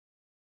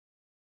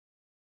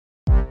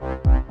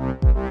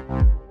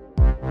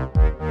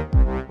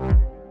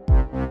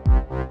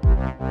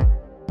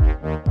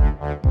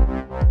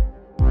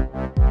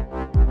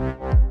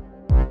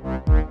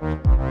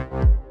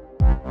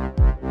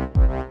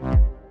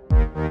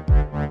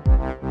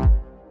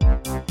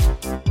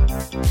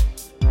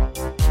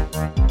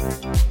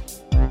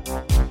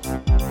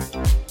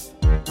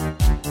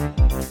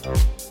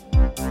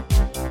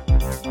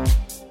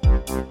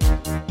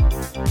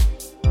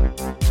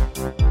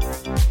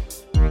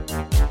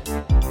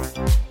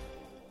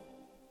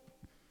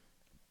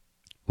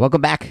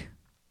Welcome back.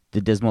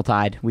 The dismal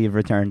tide. We have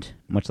returned,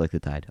 much like the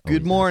tide.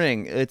 Good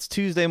morning. It's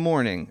Tuesday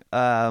morning.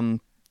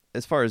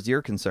 As far as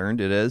you're concerned,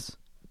 it is.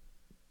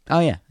 Oh,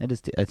 yeah. It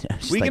is.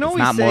 We can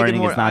always it's not say morning, good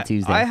morning. it's not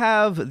Tuesday. I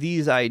have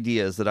these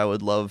ideas that I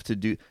would love to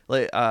do.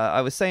 Like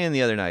I was saying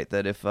the other night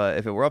that if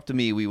it were up to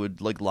me, we would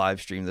live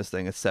stream this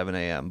thing at 7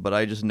 a.m. But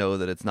I just know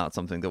that it's not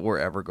something that we're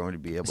ever going to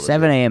be able to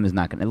 7 do. a.m. is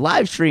not going to.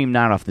 Live stream,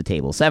 not off the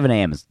table. 7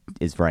 a.m.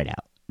 is right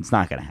out. It's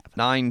not going to happen.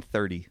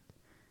 9:30.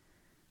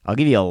 I'll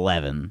give you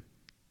 11.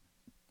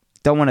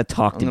 Don't want to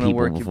talk to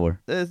people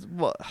before.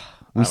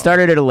 We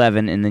started at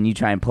 11, and then you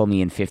try and pull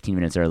me in 15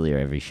 minutes earlier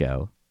every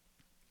show.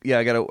 Yeah,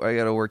 I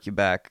gotta work you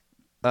back.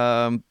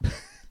 No,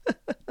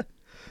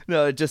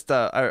 it just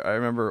I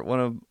remember one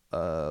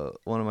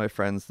of my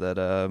friends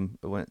that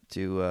went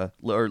to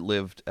or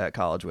lived at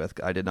college with.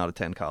 I did not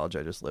attend college.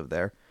 I just lived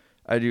there.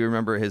 I do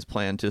remember his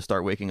plan to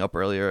start waking up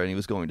earlier, and he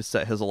was going to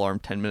set his alarm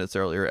 10 minutes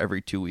earlier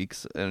every 2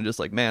 weeks. And I'm just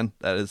like, man,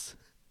 that is.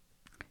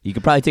 You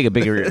could probably take a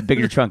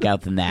bigger chunk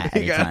out than that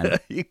at a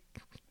time.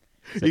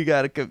 You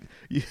gotta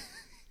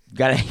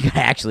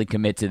actually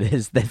commit to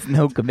this. That's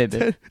no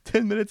commitment.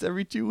 10 minutes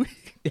every 2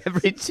 weeks.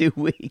 Every 2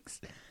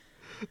 weeks.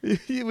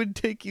 It would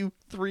take you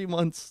 3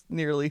 months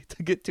nearly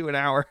to get to an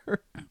hour.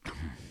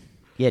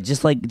 Yeah,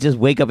 just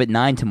wake up at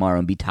 9 tomorrow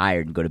and be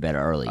tired and go to bed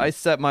early. I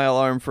set my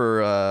alarm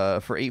for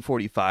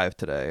 8:45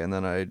 today, and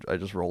then I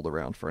just rolled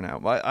around for an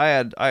hour.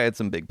 I had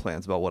some big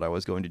plans about what I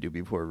was going to do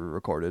before we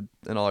recorded,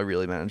 and all I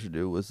really managed to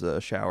do was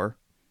shower.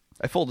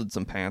 I folded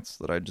some pants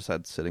that I just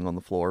had sitting on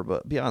the floor,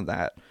 but beyond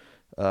that,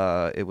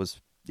 it was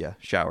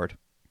showered.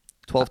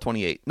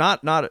 12:28.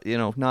 Not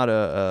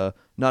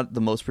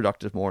the most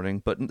productive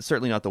morning, but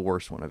certainly not the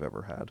worst one I've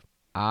ever had.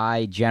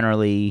 I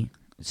generally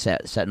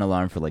set an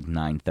alarm for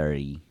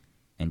 9:30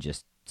 and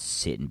just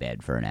sit in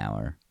bed for an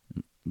hour.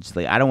 Just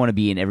I don't want to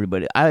be in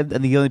everybody. I'm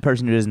the only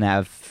person who doesn't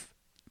have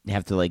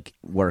to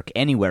work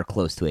anywhere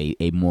close to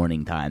a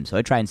morning time, so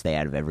I try and stay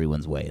out of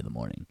everyone's way in the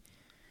morning.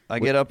 I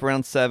get up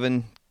around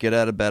 7, get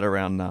out of bed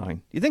around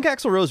 9. You think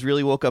Axl Rose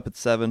really woke up at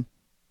 7?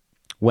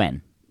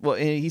 When? Well,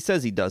 he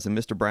says he does in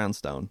Mr.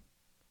 Brownstone.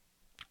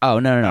 Oh,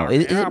 no.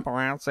 Isn't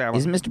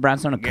Mr.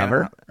 Brownstone a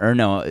cover? Or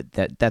no,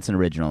 that's an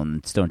original,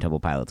 and Stone Temple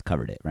Pilots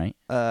covered it, right?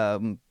 I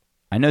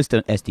know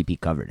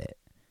STP covered it,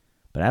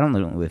 but I don't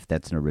know if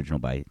that's an original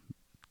by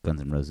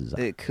Guns N' Roses.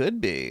 It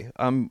could be.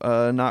 I'm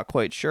not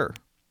quite sure.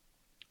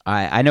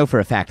 I know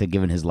for a fact that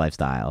given his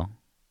lifestyle,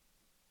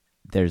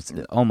 there's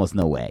almost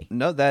no way.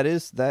 No, that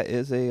is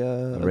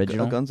a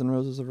original? A Guns N'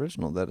 Roses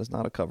original. That is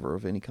not a cover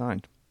of any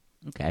kind.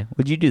 Okay.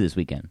 What'd you do this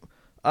weekend?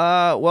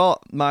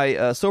 Well,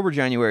 my sober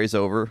January's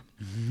over.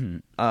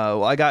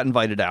 I got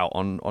invited out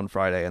on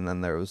Friday, and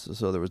then there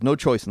was no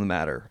choice in the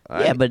matter.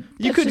 But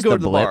you could go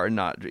to the bar and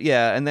not.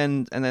 Yeah, and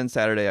then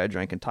Saturday I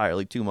drank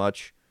entirely too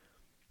much.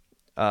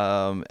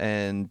 So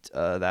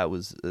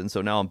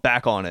now I'm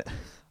back on it.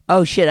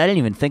 Oh shit! I didn't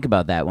even think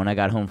about that when I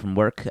got home from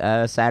work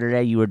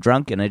Saturday. You were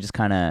drunk, and I just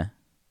kind of,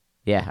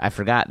 I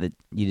forgot that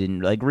you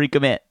didn't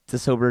recommit to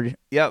sober.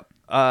 Yep.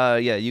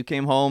 You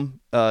came home.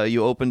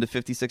 You opened a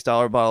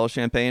 $56 bottle of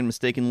champagne,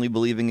 mistakenly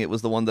believing it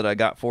was the one that I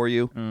got for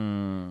you.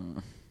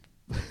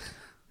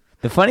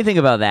 The funny thing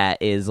about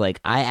that is, I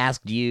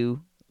asked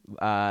you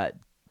to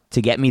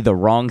get me the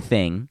wrong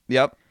thing.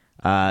 Yep.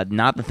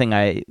 Not the thing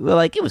it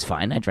was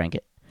fine. I drank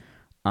it.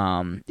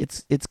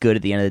 It's good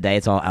at the end of the day.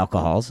 It's all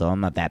alcohol, so I'm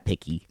not that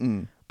picky.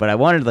 But I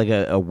wanted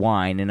a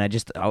wine, and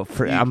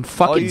I'm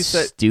fucking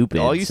stupid.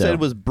 All you said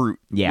was Brut.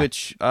 Yeah,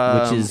 which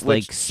is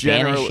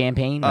Spanish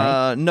champagne,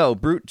 right? No,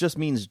 Brut just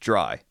means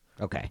dry.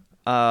 Okay.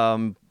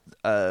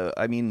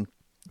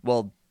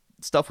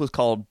 Stuff was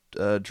called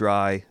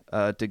dry.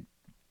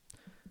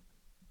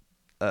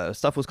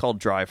 Stuff was called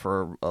dry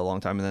for a long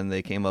time, and then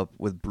they came up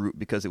with Brut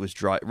because it was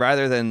dry.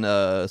 Rather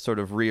than sort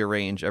of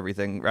rearrange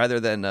everything, rather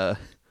than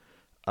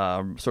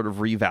sort of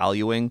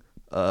revaluing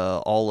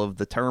all of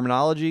the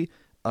terminology,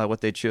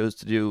 what they chose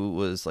to do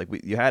was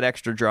you had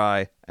extra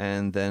dry,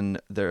 and then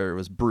there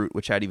was Brut,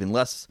 which had even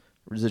less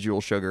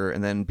residual sugar,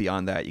 and then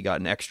beyond that you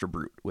got an extra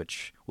Brut,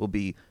 which will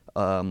be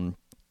in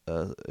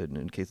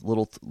case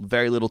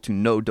very little to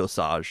no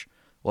dosage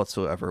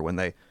whatsoever when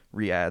they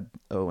add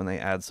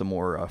some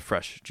more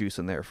fresh juice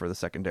in there for the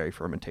secondary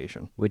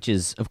fermentation. Which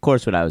is, of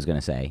course, what I was going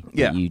to say.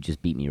 Yeah. You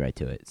just beat me right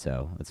to it,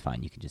 so it's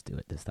fine. You can just do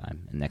it this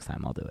time, and next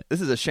time I'll do it. This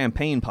is a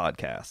champagne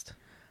podcast.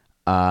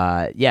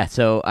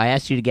 So I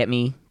asked you to get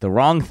me the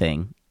wrong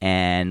thing,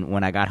 and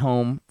when I got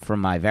home from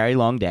my very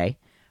long day,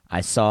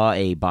 I saw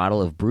a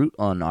bottle of Brut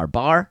on our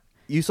bar.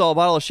 You saw a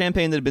bottle of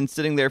champagne that had been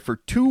sitting there for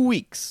 2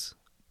 weeks.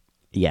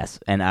 Yes,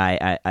 and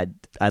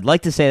I'd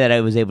like to say that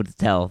I was able to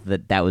tell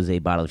that was a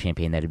bottle of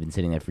champagne that had been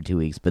sitting there for 2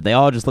 weeks, but they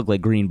all just look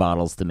like green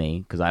bottles to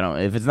me, because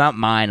if it's not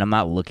mine, I'm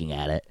not looking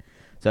at it.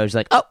 So I was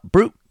like, oh,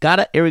 Brut, got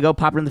it, here we go,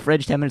 pop it in the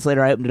fridge. 10 minutes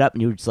later, I opened it up,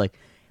 and you were just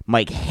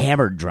Mike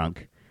hammered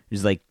drunk.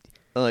 Just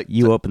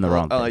you opened the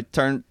wrong thing.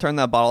 Turn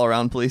that bottle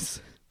around, please.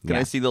 Can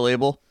Yeah. I see the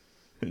label?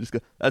 Just go,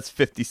 that's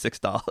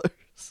 $56.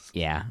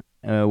 Yeah.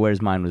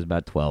 whereas mine was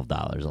about $12,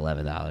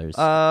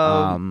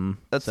 $11.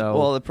 That's so,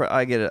 well.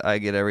 I get it. I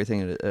get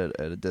everything at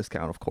a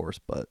discount, of course.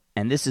 But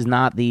and this is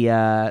not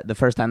the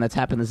first time that's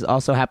happened. This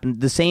also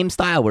happened the same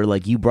style where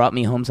like you brought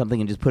me home something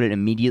and just put it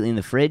immediately in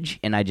the fridge,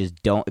 and I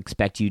just don't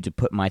expect you to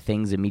put my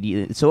things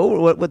immediately. So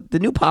what the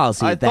new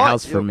policy at the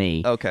house for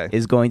me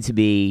is going to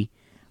be.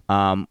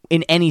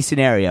 In any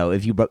scenario,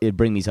 if you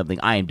bring me something,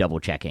 I am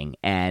double checking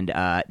and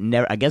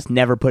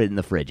never put it in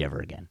the fridge ever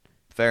again.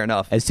 Fair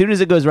enough. As soon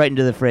as it goes right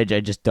into the fridge,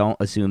 I just don't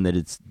assume that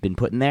it's been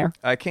put in there.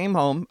 I came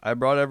home, I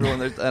brought everyone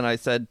there, and I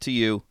said to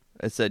you,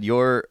 I said,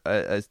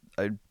 I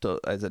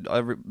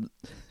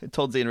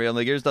told Zane Ray, I'm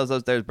like, yours does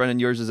upstairs, Brendan,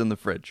 yours is in the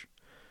fridge.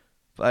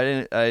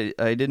 But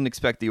I didn't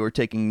expect that you were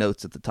taking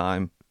notes at the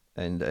time,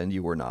 and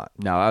you were not.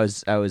 No, I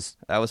was That was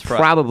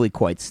probably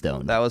quite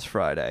stoned. That was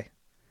Friday.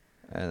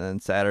 And then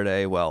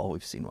Saturday, well,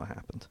 we've seen what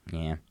happened.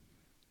 Yeah.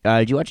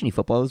 Did you watch any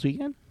football this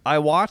weekend? I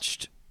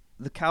watched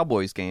the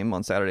Cowboys game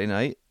on Saturday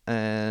night,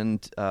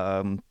 and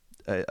I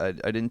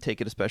didn't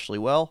take it especially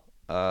well.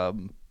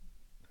 And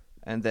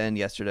then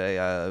yesterday,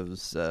 I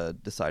was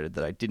decided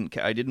that I didn't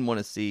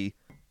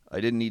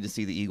need to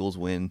see the Eagles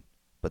win,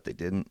 but they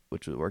didn't,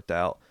 which worked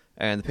out.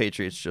 And the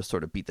Patriots just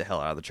sort of beat the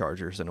hell out of the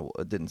Chargers, and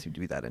it didn't seem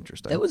to be that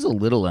interesting. That was a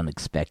little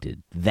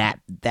unexpected. That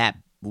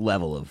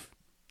level of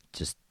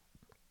just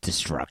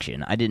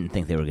destruction. I didn't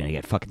think they were going to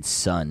get fucking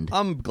sunned.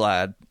 I'm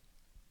glad.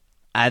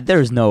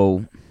 There's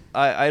no.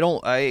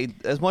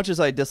 As much as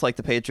I dislike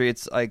the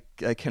Patriots, I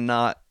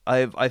cannot.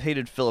 I've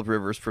hated Phillip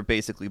Rivers for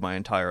basically my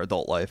entire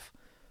adult life.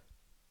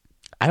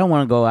 I don't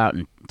want to go out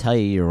and tell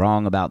you you're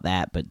wrong about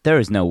that, but there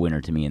is no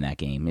winner to me in that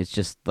game. It's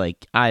just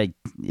like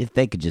if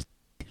they could just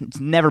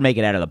never make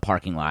it out of the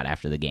parking lot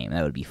after the game,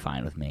 that would be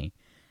fine with me.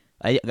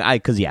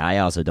 I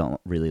also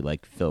don't really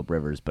like Phillip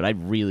Rivers, but I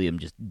really am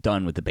just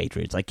done with the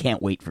Patriots. I can't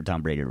wait for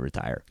Tom Brady to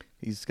retire.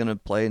 He's gonna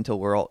play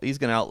until he's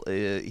going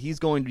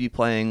to be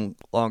playing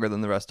longer than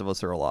the rest of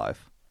us are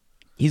alive.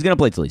 He's gonna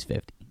play till he's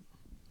 50.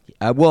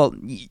 Well,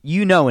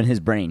 in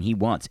his brain he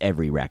wants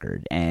every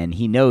record, and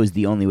he knows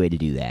the only way to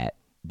do that,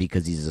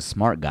 because he's a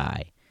smart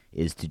guy,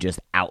 is to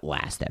just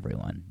outlast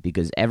everyone.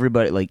 Because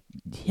everybody, like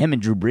him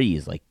and Drew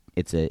Brees, like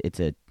it's a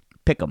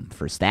pick 'em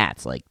for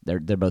stats. Like they're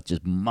both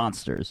just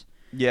monsters.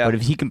 Yeah. But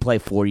if he can play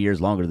 4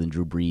 years longer than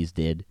Drew Brees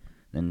did,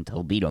 then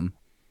he'll beat him.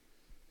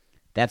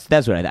 That's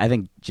what I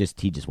think.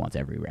 He just wants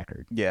every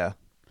record. Yeah.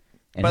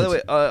 And by the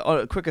way,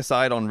 a quick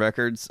aside on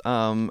records.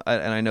 And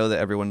I know that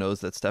everyone knows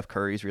that Steph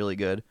Curry's really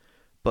good,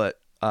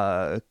 but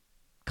Kyle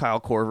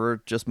Korver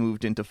just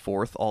moved into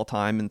 4th all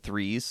time in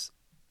threes,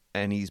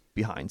 and he's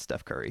behind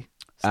Steph Curry.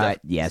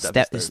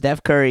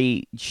 Steph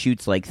Curry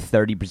shoots like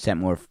 30%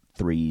 more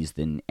threes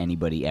than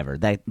anybody ever.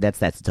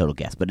 That's a total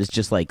guess, but it's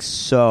just like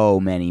so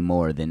many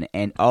more than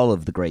and all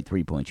of the great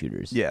 3-point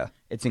shooters. Yeah,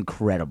 it's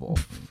incredible.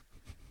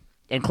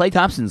 And Klay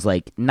Thompson's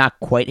like not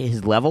quite at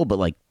his level, but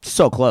like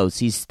so close.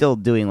 He's still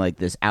doing like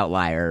this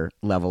outlier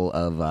level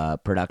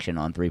of production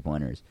on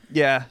 3-pointers.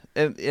 Yeah,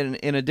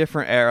 in a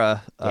different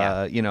era,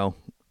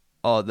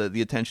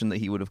 the attention that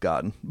he would have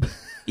gotten.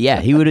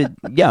 Yeah, he would have.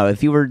 Yeah,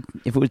 if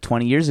it was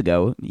 20 years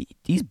ago,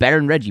 he's better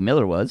than Reggie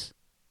Miller was.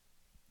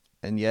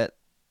 And yet,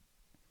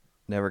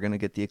 never going to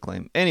get the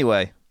acclaim.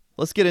 Anyway,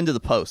 let's get into the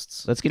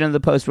posts. We're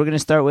going to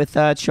start with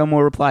show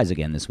more replies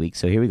again this week.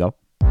 So here we go.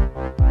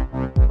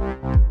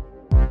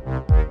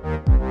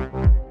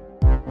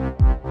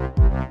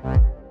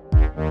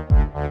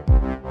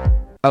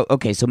 Oh,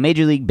 okay. So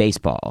Major League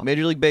Baseball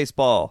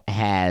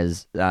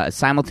has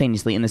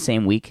simultaneously in the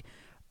same week.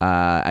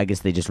 I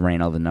guess they just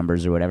ran all the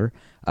numbers or whatever.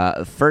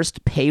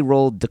 First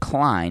payroll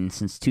decline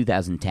since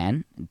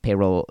 2010.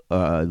 Payroll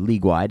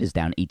league-wide is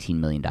down $18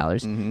 million.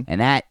 Mm-hmm.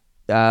 And that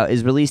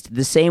is released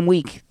the same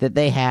week that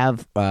they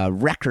have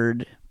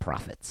record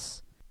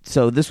profits.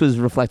 So this was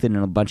reflected in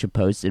a bunch of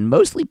posts, and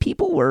mostly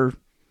people were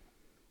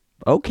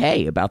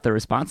okay about the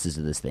responses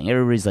to this thing.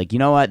 Everybody's like, you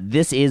know what?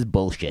 This is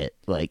bullshit.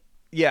 Like,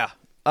 yeah.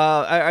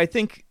 I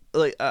think,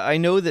 like, I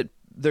know that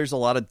there's a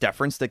lot of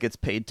deference that gets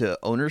paid to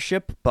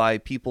ownership by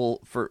people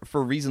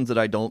for reasons that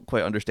I don't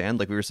quite understand.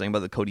 Like we were saying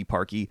about the Cody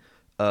Parkey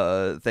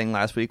thing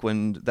last week,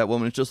 when that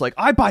woman is just like,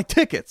 I buy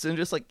tickets, and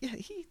just like, yeah,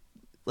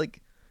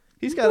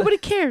 he's got nobody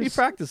cares. He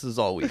practices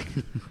all week.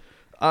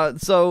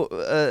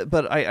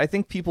 But I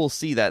think people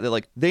see that they're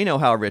like, they know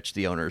how rich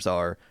the owners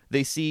are.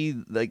 They see,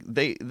 like,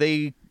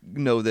 they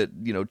know that,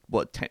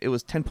 it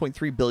was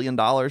 $10.3 billion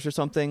or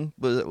something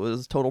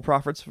was total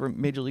profits for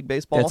Major League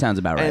Baseball. That sounds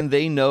about right. And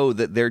they know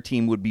that their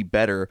team would be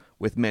better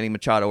with Manny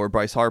Machado or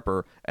Bryce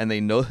Harper, and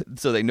they know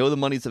the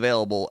money's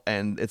available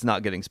and it's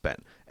not getting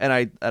spent.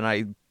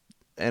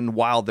 And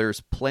while there's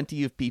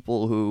plenty of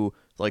people who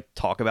like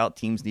talk about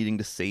teams needing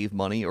to save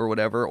money or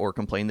whatever, or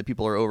complain that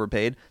people are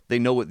overpaid, they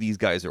know what these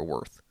guys are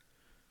worth.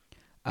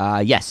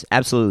 Yes,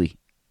 absolutely.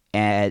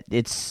 And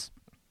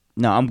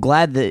I'm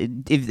glad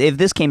that if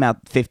this came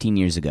out 15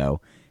 years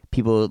ago,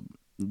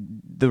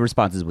 the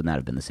responses would not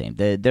have been the same.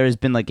 There has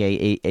been like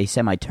a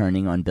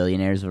semi-turning on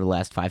billionaires over the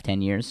last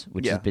 5-10 years,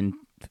 which has been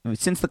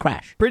since the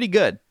crash. Pretty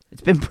good.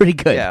 It's been pretty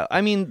good. Yeah,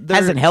 I mean,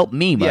 hasn't helped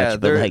me much,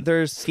 but like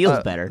there's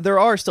feels better. There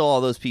are still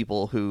all those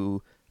people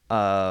who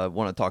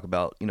want to talk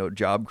about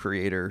job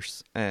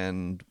creators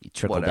and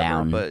Trickle whatever,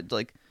 down. but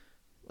like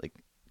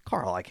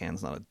Carl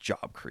Icahn's not a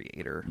job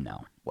creator.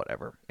 No.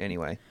 Whatever.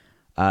 Anyway,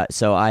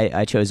 so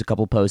I chose a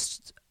couple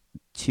posts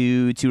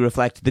to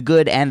reflect the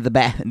good and the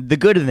bad, the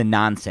good and the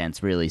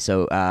nonsense, really.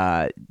 So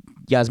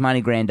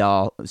Yasmani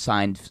Grandal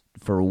signed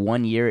for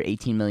 1 year,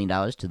 $18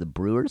 million to the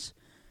Brewers,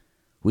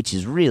 which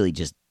is really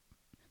just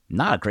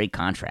not a great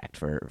contract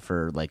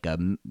for like a.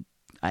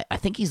 I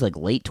think he's like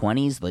late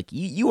 20s. Like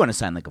you want to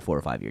sign like a 4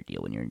 or 5 year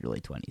deal when you're in your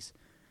late 20s.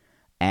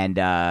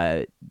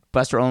 And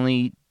Buster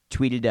Olney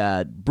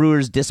tweeted,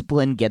 "Brewers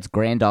discipline gets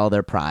Grandal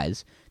their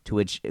prize." To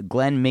which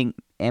Glenn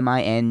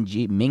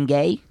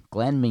Mingay,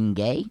 Glenn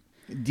Mingay,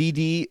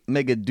 DD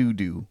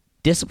Megadoodoo.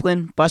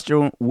 "Discipline,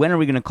 Buster. When are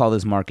we going to call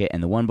this market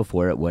and the one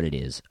before it what it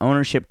is?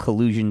 Ownership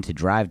collusion to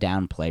drive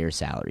down player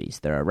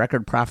salaries. There are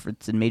record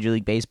profits in Major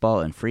League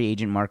Baseball, and free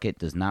agent market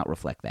does not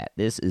reflect that.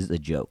 This is a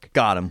joke."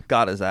 Got him.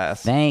 Got his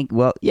ass.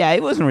 Well, yeah, he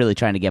wasn't really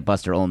trying to get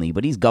Buster Olney,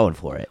 but he's going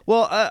for it.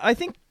 Well, I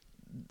think,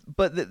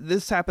 but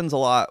this happens a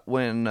lot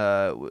when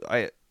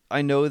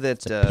I know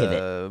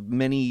that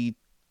many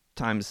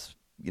times,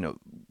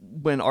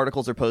 when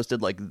articles are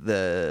posted, like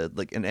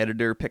an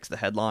editor picks the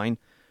headline,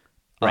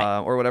 right,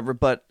 or whatever.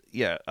 But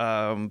yeah,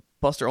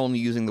 Buster Olney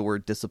using the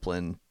word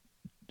discipline,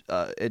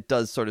 it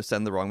does sort of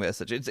send the wrong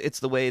message. It's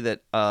the way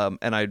that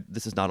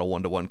this is not a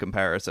 1-to-1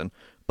 comparison,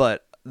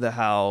 but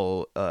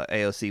how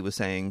AOC was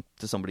saying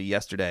to somebody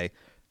yesterday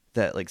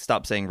that like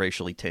stop saying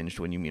racially tinged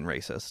when you mean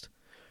racist.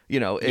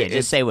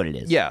 Just say what it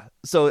is. Yeah.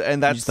 So,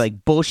 and that's just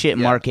like bullshit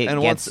market.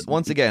 And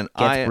once again,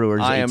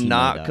 Brewers I am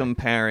not $18 million.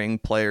 comparing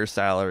player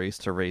salaries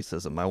to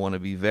racism. I want to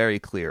be very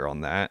clear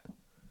on that.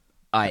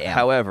 I am.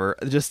 However,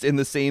 just in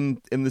the same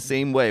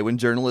way, when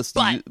journalists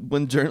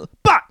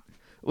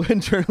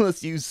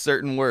use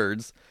certain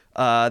words,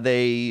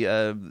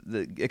 they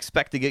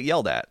expect to get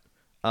yelled at.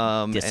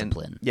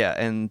 Discipline.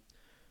 And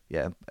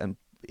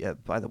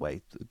by the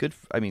way, good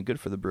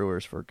for the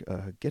Brewers for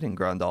getting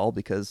Grandal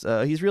because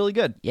he's really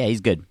good. Yeah,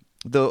 he's good.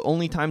 The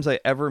only times I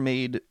ever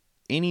made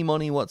any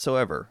money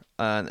whatsoever,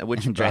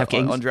 which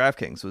DraftKings? on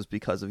DraftKings, was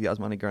because of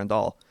Yasmani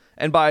Grandal.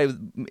 And by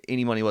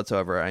any money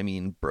whatsoever, I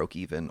mean broke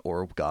even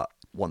or got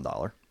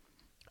 $1.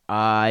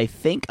 I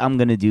think I'm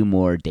gonna do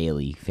more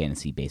daily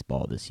fantasy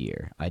baseball this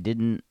year. I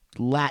didn't.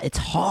 It's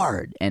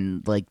hard,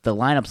 and like the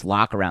lineups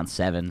lock around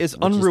 7. It's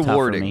which is tough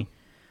for unrewarding. me.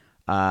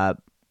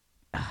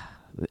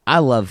 I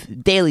love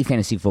daily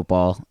fantasy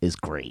football. Is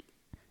great.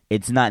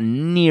 It's not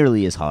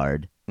nearly as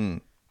hard.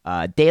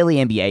 Daily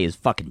NBA is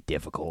fucking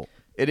difficult.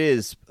 It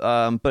is,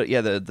 but yeah,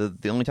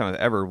 the only time I've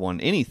ever won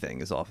anything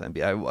is off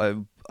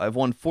NBA. I've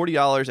won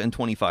 $40 and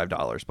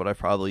 $25, but I've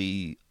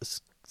probably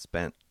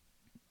spent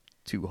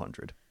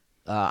 $200.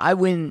 I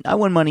win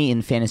money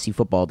in fantasy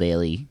football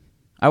daily.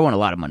 I won a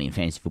lot of money in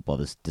fantasy football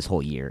this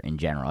whole year in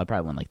general. I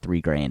probably won like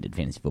 $3,000 in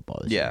fantasy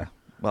football this year.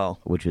 Yeah,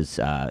 which was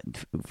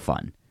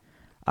fun.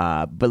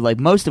 But like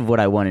most of what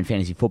I won in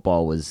fantasy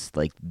football was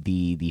like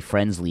the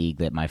friends league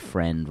that my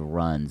friend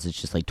runs. It's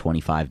just like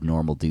 25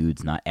 normal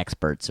dudes, not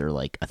experts, or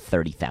like a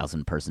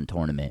 30,000 person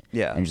tournament.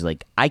 Yeah, and just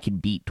like I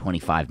could beat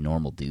 25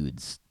 normal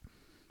dudes,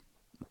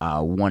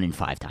 1 in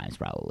 5 times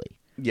probably.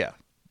 Yeah,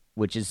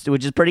 which is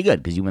pretty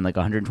good because you win like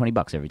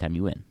 $120 every time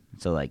you win.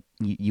 So like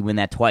you win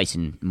that twice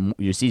and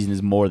your season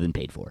is more than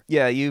paid for.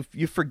 Yeah, you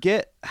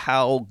forget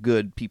how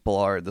good people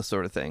are at this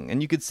sort of thing,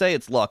 and you could say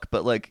it's luck,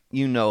 but like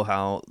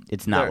how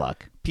it's not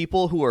luck.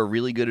 People who are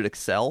really good at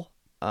Excel,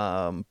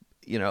 who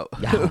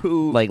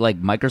like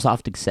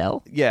Microsoft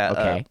Excel,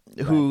 okay,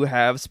 who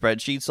have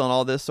spreadsheets on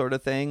all this sort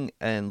of thing,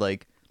 and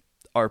like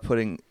are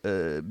putting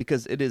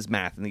because it is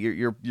math, and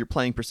you're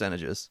playing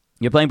percentages.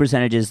 You're playing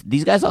percentages.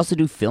 These guys also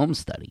do film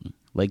study.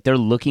 Like they're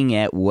looking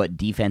at what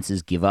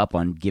defenses give up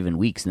on given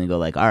weeks, and they go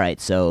like, all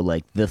right, so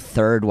like the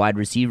third wide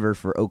receiver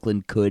for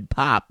Oakland could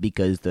pop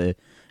because the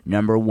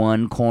number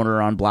 1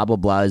 corner on blah blah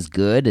blah is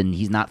good, and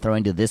he's not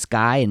throwing to this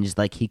guy, and just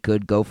like he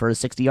could go for a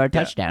 60-yard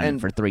touchdown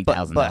and for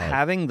 $3,000. But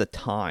having the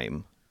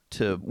time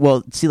to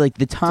like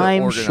the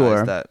time,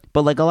 sure, that.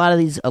 But like a lot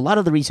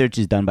of the research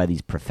is done by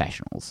these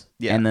professionals.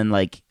 Yeah, and then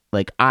like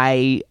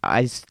I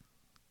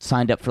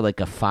signed up for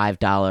like a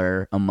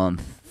 $5 a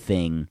month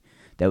thing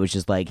that was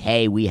just like,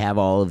 hey, we have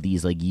all of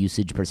these like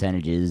usage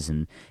percentages,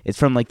 and it's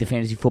from like the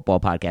fantasy football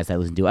podcast I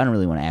listen to. I don't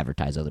really want to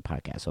advertise other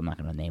podcasts, so I'm not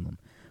going to name them.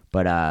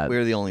 But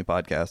we're the only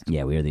podcast.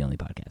 Yeah, we are the only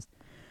podcast.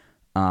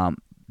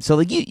 So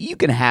like you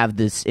can have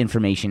this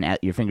information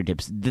at your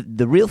fingertips.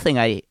 The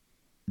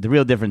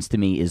real difference to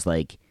me is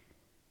like,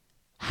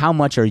 how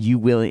much are you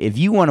willing? If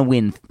you want to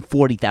win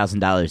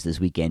 $40,000 this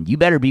weekend, you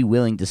better be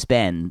willing to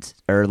spend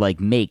or like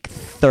make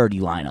 30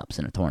 lineups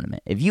in a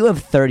tournament. If you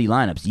have 30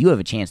 lineups, you have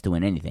a chance to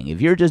win anything.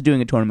 If you're just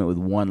doing a tournament with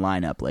 1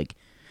 lineup, like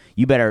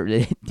you better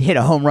hit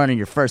a home run in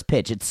your first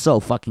pitch. It's so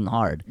fucking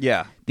hard.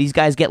 Yeah, these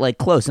guys get like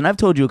close, and I've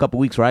told you a couple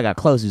weeks where I got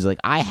close. It's like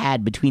I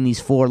had between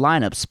these 4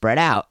 lineups spread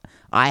out,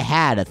 I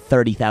had a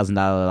 $30,000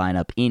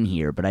 lineup in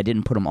here, but I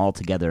didn't put them all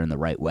together in the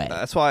right way.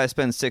 That's why I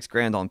spend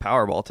 $6,000 on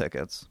Powerball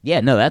tickets. Yeah,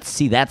 no, that's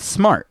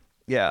smart.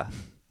 Yeah,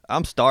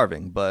 I'm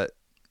starving, but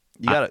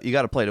you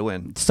gotta play to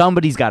win.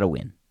 Somebody's got to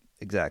win.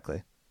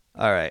 Exactly.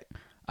 All right.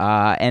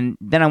 And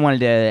then I wanted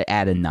to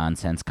add a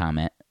nonsense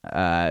comment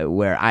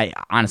where I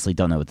honestly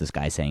don't know what this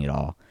guy's saying at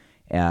all.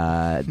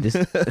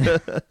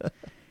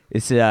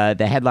 The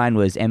headline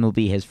was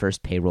MLB has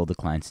first payroll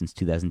decline since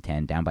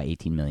 2010, down by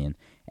 18 million.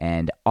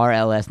 And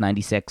RLS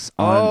 96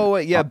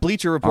 on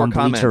Bleacher Report on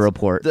comments. Bleacher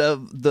Report.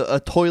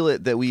 A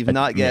toilet that we've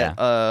not yet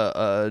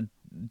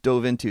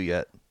dove into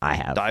yet. I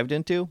have dived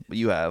into, but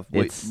you have.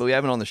 But we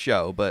haven't on the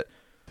show. But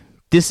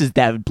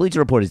Bleacher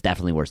Report is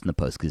definitely worse than the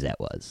Post-Gazette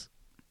was.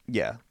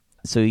 Yeah.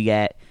 So you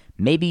get,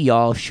 maybe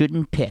y'all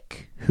shouldn't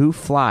pick who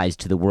flies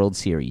to the World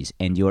Series,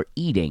 and your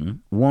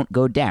eating won't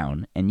go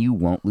down, and you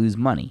won't lose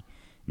money.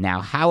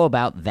 Now, how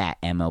about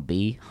that,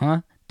 MLB?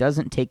 Huh?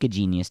 Doesn't take a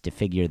genius to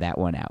figure that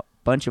one out.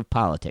 Bunch of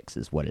politics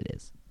is what it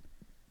is.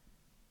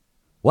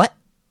 What?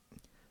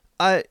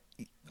 I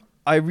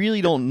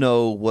really don't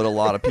know what a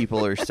lot of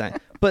people are saying.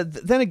 But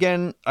then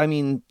again, I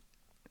mean,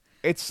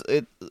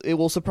 it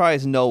will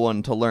surprise no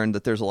one to learn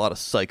that there's a lot of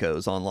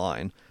psychos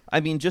online. I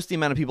mean, just the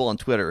amount of people on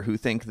Twitter who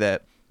think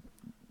that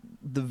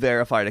the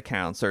verified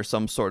accounts are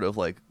some sort of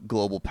like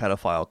global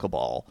pedophile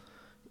cabal.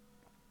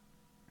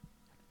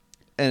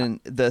 And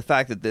the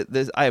fact that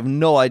this, I have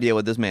no idea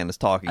what this man is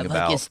talking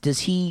about. Is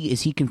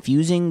he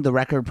confusing the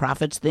record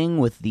profits thing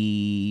with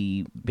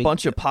the big,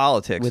 bunch of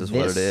politics is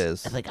what it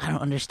is. I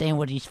don't understand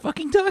what he's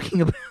fucking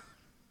talking about.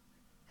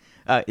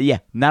 Yeah,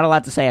 not a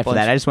lot to say after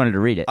that. I just wanted to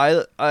read it.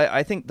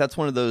 I think that's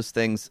one of those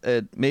things.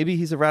 Maybe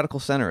he's a radical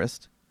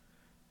centrist.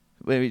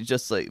 Maybe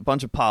just like a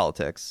bunch of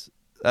politics.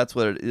 That's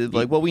what it is.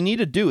 Like, what we need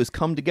to do is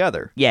come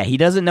together. Yeah, he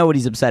doesn't know what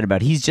he's upset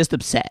about. He's just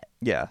upset.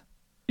 Yeah.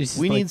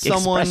 We need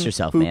someone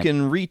who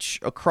can reach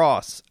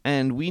across,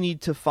 and we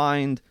need to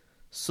find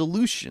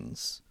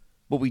solutions.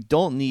 What we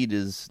don't need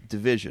is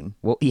division.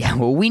 Well, yeah,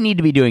 what we need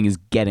to be doing is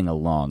getting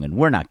along, and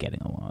we're not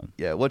getting along.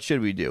 Yeah, what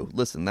should we do?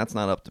 Listen, that's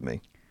not up to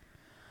me.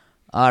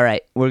 All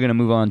right, we're going to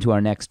move on to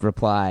our next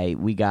reply.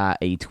 We got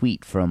a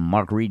tweet from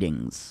Mark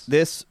Readings.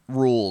 This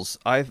rules.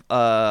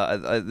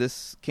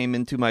 This came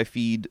into my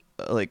feed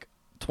like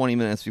 20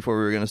 minutes before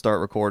we were going to start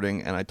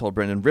recording, and I told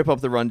Brendan, rip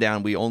up the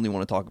rundown. We only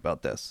want to talk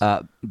about this.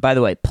 By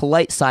the way,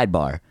 polite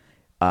sidebar.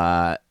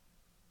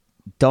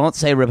 Don't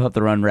say rip up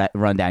the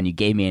rundown. You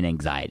gave me an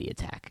anxiety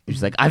attack.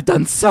 It's like, I've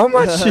done so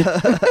much.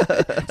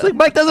 It's like,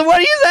 Mike doesn't want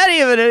to use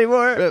any of it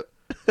anymore.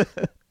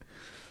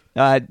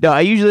 No,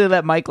 I usually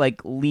let Mike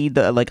lead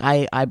the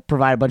I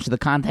provide a bunch of the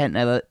content, and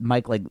I let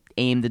Mike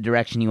aim the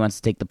direction he wants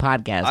to take the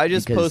podcast. I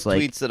just post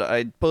tweets that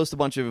I post a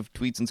bunch of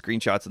tweets and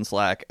screenshots in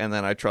Slack, and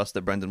then I trust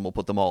that Brendan will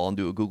put them all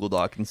into a Google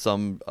Doc in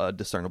some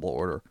discernible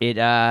order.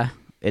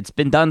 It's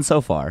been done so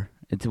far.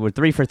 We're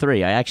 3 for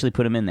 3. I actually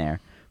put them in there,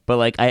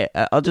 but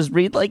I'll just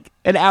read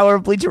an hour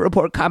of Bleacher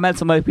Report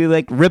comments. I might be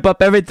rip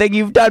up everything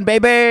you've done,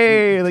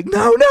 baby.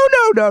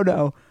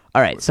 No.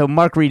 All right, so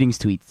Mark Readings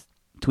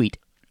tweet.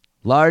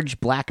 Large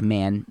black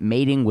man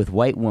mating with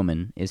white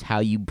woman is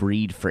how you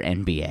breed for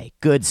NBA.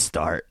 Good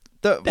start.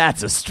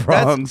 That's a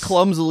strong... That's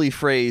clumsily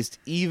phrased,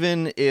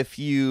 even if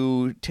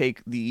you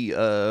take the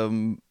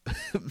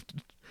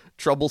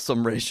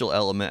troublesome racial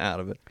element out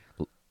of it.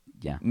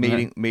 Yeah.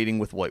 Mating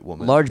with white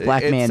woman. Large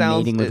black man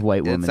mating with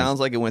white woman. It sounds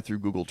like it went through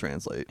Google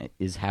Translate.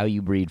 Is how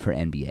you breed for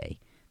NBA.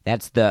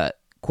 That's the,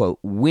 quote,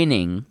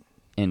 winning,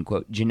 end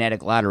quote,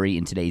 genetic lottery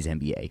in today's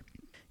NBA.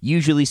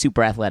 Usually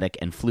super athletic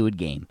and fluid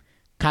game.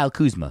 Kyle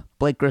Kuzma,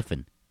 Blake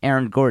Griffin,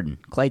 Aaron Gordon,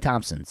 Klay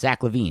Thompson, Zach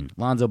LaVine,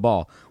 Lonzo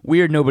Ball.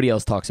 Weird nobody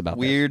else talks about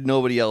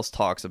Nobody else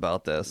talks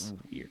about this.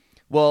 Weird.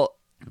 Well,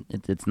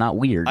 it's not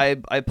weird. I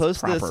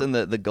posted this in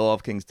the Go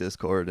Off Kings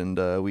Discord,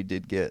 and we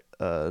did get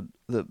a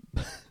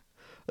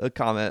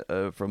comment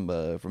from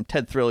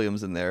Ted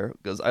Thrilliams in there,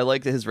 because I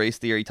like that his race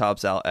theory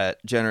tops out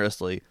at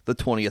generously the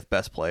 20th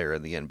best player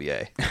in the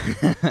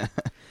NBA.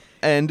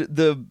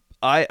 And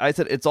I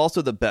said it's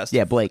also the best.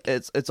 Yeah, Blake.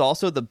 It's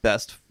also the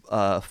best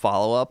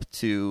follow-up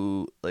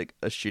to a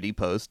shitty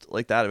post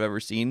like that I've ever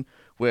seen,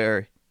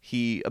 where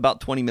he,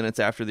 about 20 minutes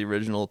after the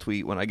original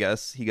tweet, when I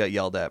guess he got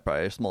yelled at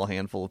by a small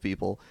handful of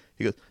people,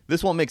 he goes,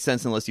 "This won't make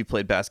sense unless you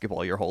played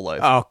basketball your whole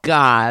life." Oh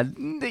God.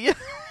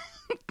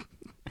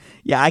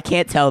 Yeah, I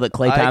can't tell that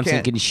Klay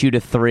Thompson can shoot a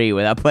 3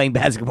 without playing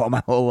basketball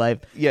my whole life.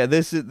 Yeah,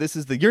 this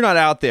is the, you're not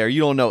out there,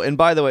 you don't know. And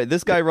by the way,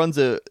 this guy runs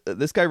a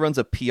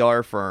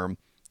PR firm,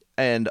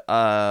 and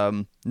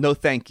no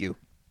thank you.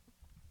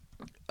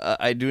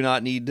 I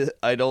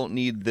don't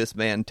need this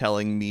man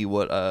telling me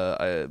what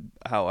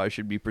how I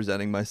should be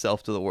presenting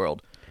myself to the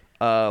world.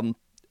 But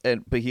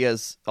he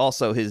has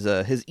also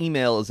his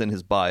email is in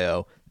his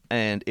bio,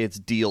 and it's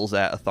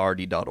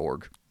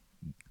deals@authority.org.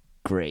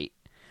 Great.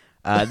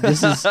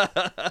 This is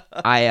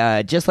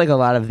I just like a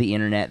lot of the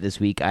internet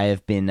this week. I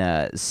have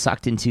been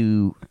sucked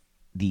into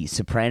the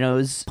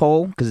Sopranos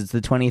poll because it's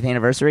the 20th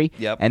anniversary.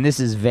 Yep. And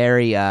this is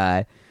very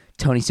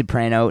Tony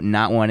Soprano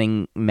not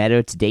wanting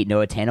Meadow to date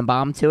Noah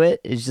Tannenbaum to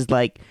it. It's just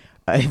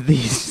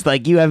these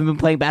like you haven't been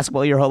playing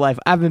basketball your whole life.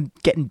 I've been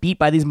getting beat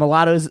by these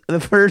mulattoes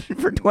for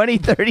 20,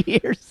 30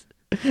 years.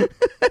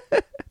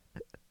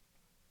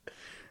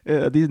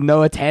 These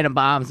Noah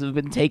Tannenbaums have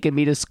been taking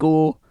me to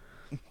school.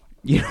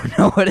 You don't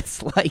know what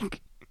it's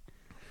like.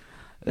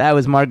 That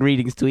was Mark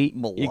Reading's tweet.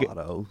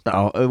 Mulatto.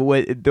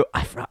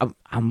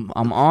 I'm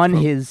on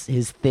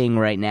his thing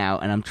right now,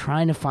 and I'm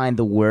trying to find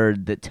the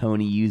word that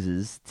Tony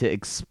uses to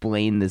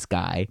explain this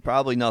guy.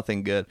 Probably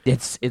nothing good.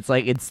 It's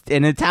like it's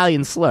an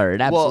Italian slur.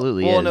 It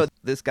absolutely is. No,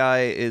 this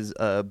guy is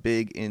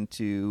big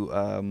into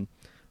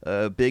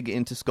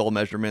skull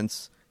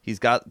measurements. He's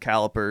got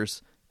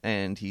calipers,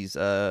 and he's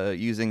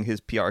using his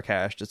PR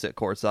cash to sit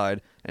courtside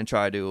and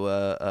try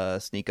to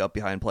sneak up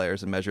behind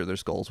players and measure their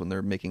skulls when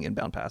they're making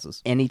inbound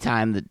passes.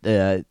 Anytime that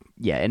a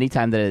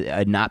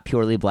not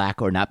purely black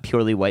or not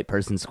purely white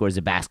person scores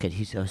a basket,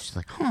 he's just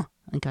like,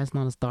 that guy's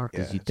not as dark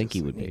as you think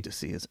he would be. Need to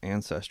see his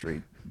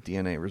ancestry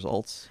DNA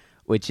results.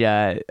 Which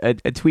a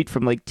tweet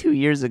from like 2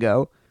 years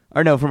ago,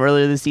 or no, from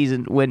earlier this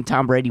season when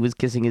Tom Brady was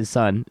kissing his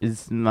son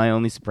is my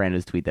only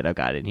Sopranos tweet that I've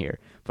got in here.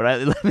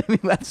 But it made me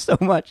laugh so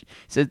much. It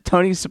says,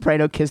 Tony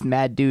Soprano kissed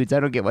mad dudes.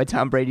 I don't get why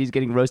Tom Brady's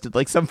getting roasted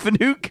like some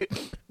Fanuc.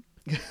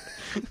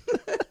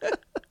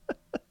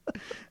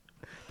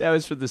 That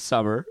was for the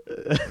summer.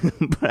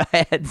 But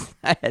I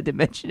had to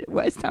mention it.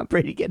 Why is Tom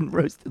Brady getting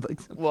roasted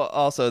like some... Well,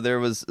 also, there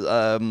was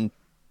a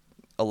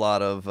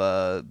lot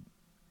of...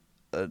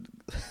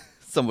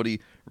 somebody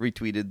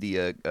retweeted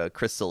the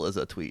Chris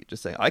Cillizza tweet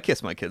just saying, I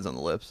kiss my kids on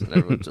the lips. And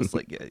everyone's just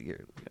like, yeah,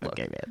 look,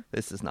 okay, man.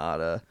 This is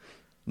not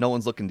no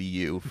one's looking to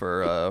you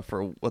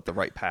for what the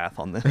right path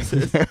on this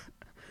is.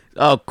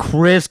 Oh,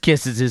 Chris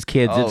kisses his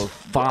kids. It's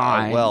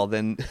fine. Well,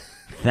 then...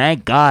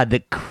 Thank God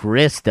that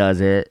Chris does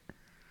it.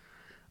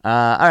 All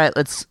right,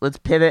 let's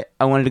pivot.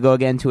 I wanted to go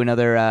again to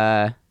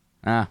another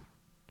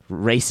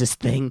racist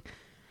thing.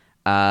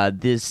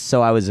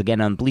 So I was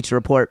again on Bleacher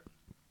Report,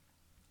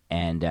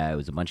 and it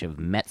was a bunch of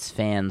Mets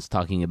fans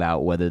talking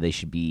about whether they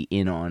should be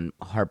in on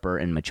Harper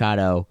and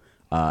Machado.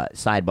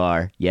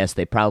 Sidebar: yes,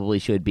 they probably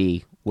should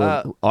be.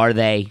 Well, are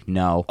they?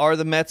 No. Are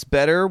the Mets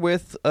better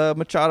with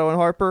Machado and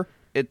Harper?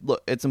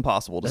 It's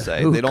impossible to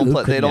say. Who They don't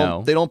play. could They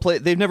know? don't play.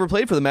 They've never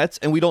played for the Mets,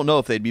 and we don't know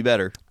if they'd be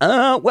better.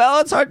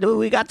 Well, it's hard.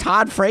 We got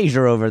Todd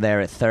Frazier over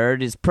there at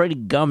third. He's pretty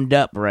gummed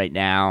up right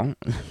now.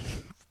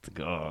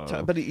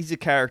 But he's a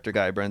character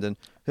guy, Brendan.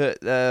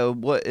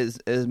 What is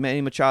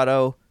Manny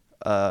Machado?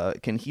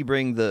 Can he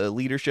bring the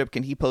leadership?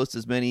 Can he post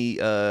as many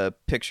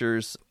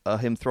pictures of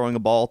him throwing a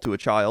ball to a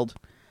child?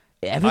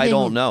 I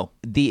don't know.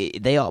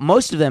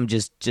 Most of them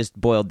just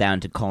boiled down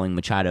to calling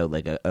Machado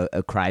like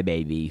a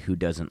crybaby who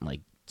doesn't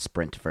like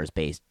sprint to first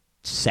base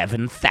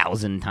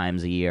 7,000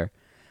 times a year.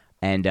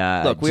 And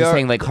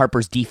saying like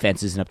Harper's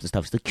defense isn't up to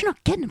stuff. It's like, you're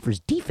not getting him for his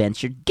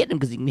defense. You're getting him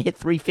because he can hit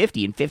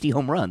 350 and 50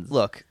 home runs.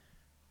 Look,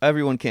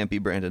 everyone can't be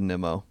Brandon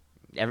Nimmo.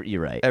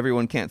 You're right.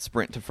 Everyone can't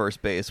sprint to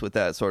first base with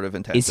that sort of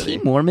intensity. Is he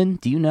Mormon?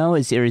 Do you know? Or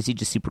is he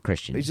just super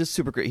Christian? He's just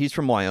super. He's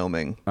from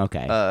Wyoming.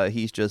 Okay.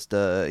 He's just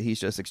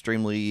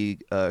extremely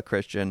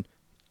Christian.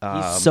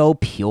 He's so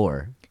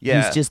pure.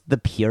 Yeah. He's just the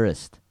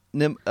purest.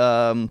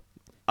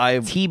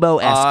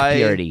 Tebow-esque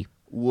purity.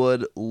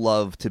 Would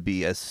love to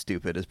be as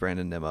stupid as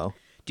Brandon Nimmo.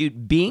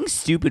 Dude, being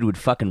stupid would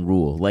fucking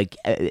rule. Like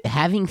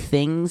having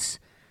things.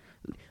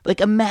 Like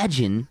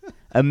imagine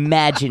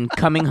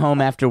coming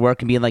home after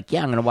work and being like,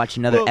 yeah, I'm going to watch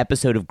another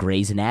episode of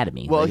Grey's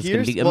Anatomy. Well, like,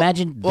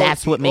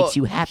 that's what makes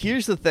you happy.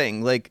 Here's the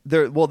thing. Like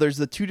there's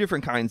the two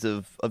different kinds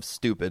of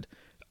stupid.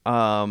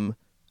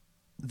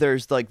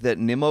 There's like that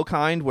Nimmo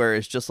kind where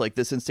it's just like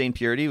this insane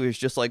purity where it's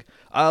just like,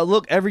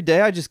 look, every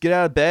day I just get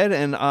out of bed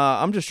and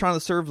I'm just trying to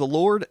serve the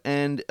Lord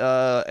and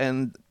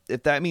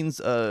if that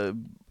means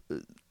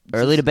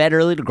early to bed,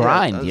 early to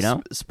grind, you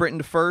know? Sprinting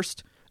to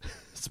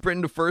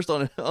first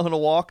on a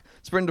walk,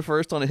 sprinting to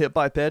first on a hit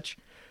by pitch.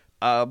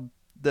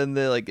 Then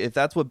they like if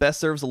that's what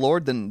best serves the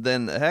Lord,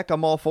 then heck,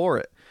 I'm all for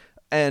it.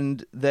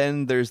 And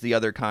then there's the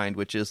other kind,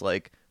 which is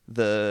like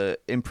the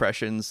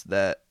impressions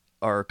that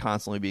are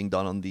constantly being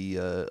done on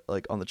the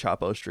like on the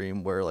Chapo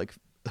stream, where like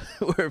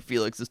where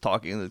Felix is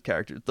talking to the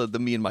character, the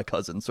me and my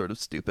cousin sort of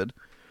stupid.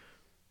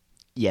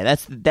 Yeah,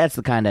 that's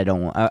the kind I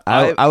don't want.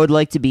 I would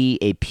like to be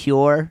a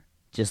pure,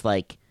 just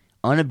like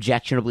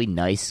unobjectionably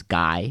nice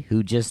guy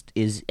who just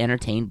is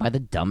entertained by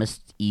the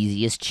dumbest,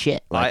 easiest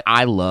shit. Like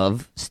I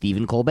love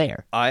Stephen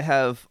Colbert. I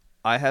have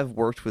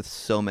worked with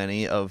so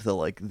many of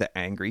the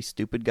angry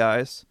stupid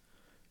guys.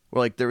 Where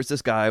like there was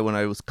this guy when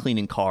I was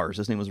cleaning cars.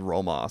 His name was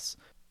Romas.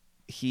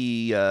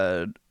 He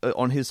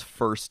on his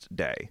first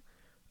day,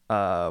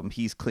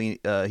 he's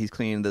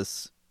cleaning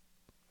this,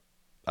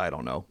 I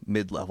don't know,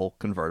 mid-level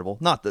convertible.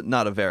 Not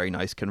a very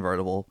nice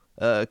convertible.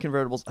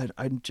 Convertibles,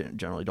 I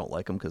generally don't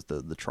like them because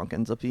the trunk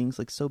ends up being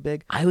like so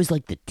big. I always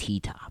like the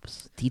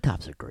T-tops.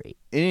 T-tops are great.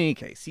 In any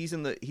case, he's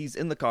in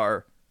the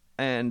car,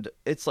 and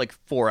it's like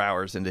 4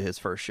 hours into his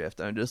first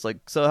shift. And I'm just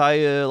like, so how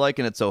you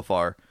liking it so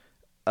far?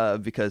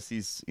 Because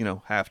he's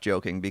half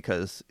joking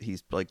because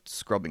he's like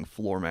scrubbing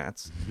floor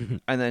mats,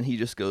 and then he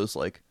just goes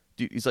like,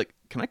 dude, he's like,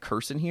 can I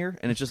curse in here?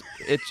 And it's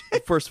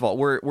first of all,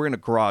 we're in a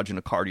garage in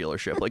a car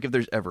dealership. Like, if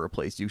there's ever a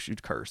place you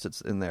should curse,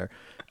 it's in there.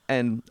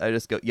 And I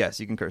just go, yes,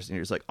 you can curse in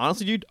here. He's like,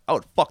 honestly, dude, I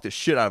would fuck the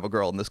shit out of a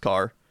girl in this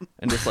car.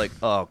 And just like,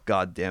 oh,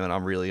 God damn it,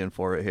 I'm really in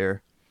for it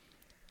here.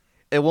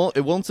 It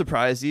won't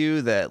surprise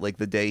you that, like,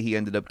 the day he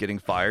ended up getting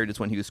fired is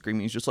when he was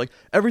screaming. He's just like,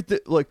 everything,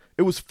 like,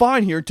 it was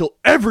fine here until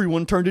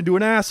everyone turned into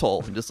an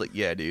asshole. And just like,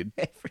 yeah, dude.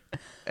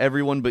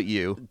 Everyone but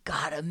you.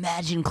 God,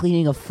 imagine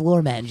cleaning a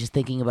floor mat and just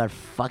thinking about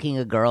fucking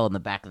a girl in the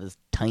back of this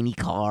tiny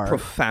car.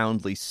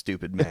 Profoundly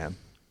stupid man.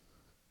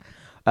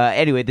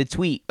 Anyway, the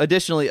tweet.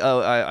 Additionally,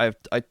 I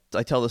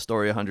tell the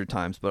story 100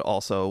 times, but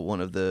also one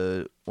of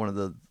the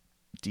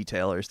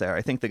detailers there,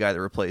 I think the guy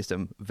that replaced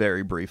him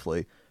very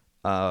briefly,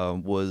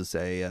 was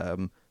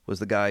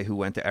the guy who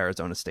went to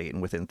Arizona State,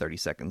 and within 30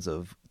 seconds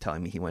of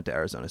telling me he went to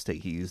Arizona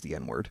State, he used the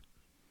N-word.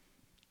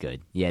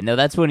 Good. Yeah, no,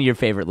 that's one of your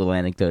favorite little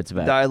anecdotes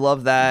about it. I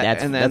love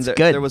that. And then that's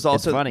good. There was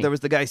also funny. there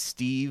was the guy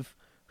Steve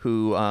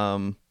who,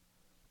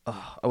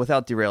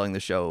 without derailing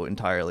the show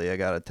entirely, I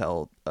gotta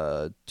tell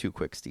 2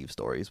 quick Steve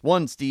stories.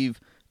 One, Steve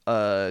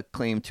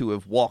claimed to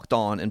have walked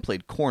on and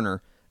played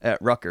corner at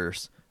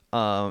Rutgers,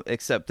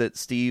 except that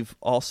Steve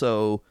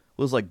also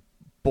was like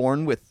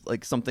born with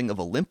like something of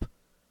a limp,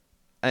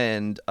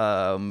 and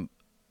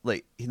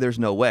like there's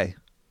no way.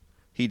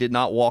 He did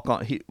not walk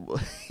on. He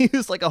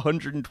was like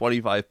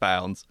 125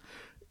 pounds.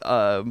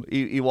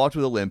 He walked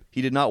with a limp.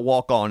 He did not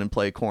walk on and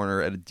play corner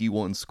at a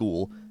D1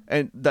 school.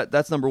 And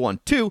that's number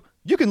one. 2,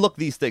 you can look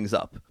these things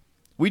up.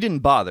 We didn't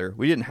bother.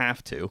 We didn't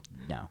have to.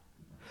 No.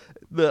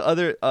 The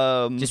other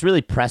just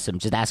really press him.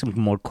 Just ask him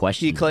more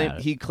questions.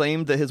 He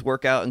claimed that his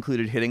workout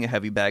included hitting a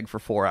heavy bag for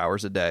 4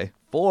 hours a day.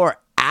 4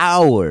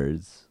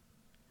 hours.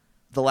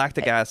 The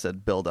lactic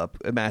acid buildup.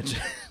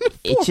 Imagine.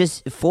 It's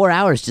just 4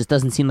 hours. Just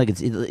doesn't seem like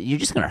you're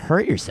just gonna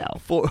hurt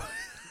yourself. 4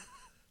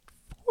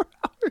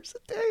 hours a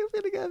day of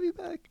hitting a heavy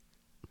bag.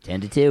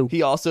 10 to 2.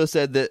 He also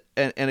said that,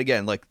 and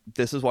again, like,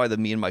 this is why the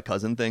me and my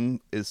cousin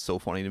thing is so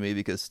funny to me,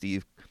 because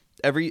Steve,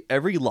 every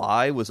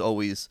lie was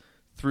always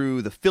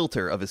through the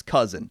filter of his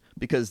cousin,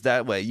 because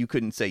that way you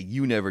couldn't say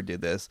you never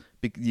did this.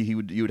 You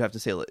would have to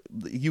say, like,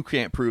 you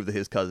can't prove that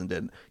his cousin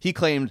didn't. He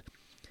claimed,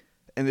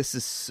 and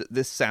this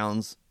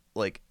sounds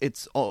like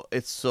it's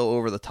so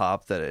over the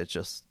top that it's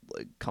just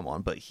like, come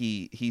on. But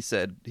he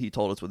said, he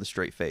told us with a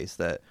straight face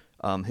that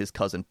his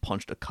cousin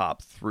punched a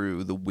cop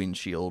through the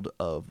windshield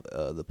of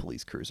the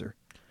police cruiser.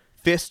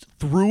 Fist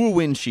through a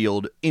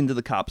windshield into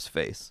the cop's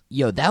face.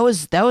 Yo, that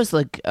was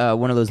like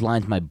one of those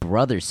lines my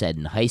brother said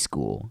in high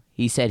school.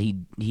 He said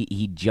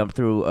he jumped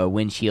through a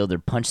windshield or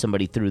punched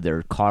somebody through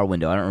their car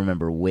window. I don't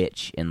remember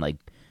which, and like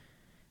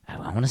I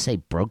want to say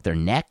broke their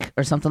neck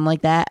or something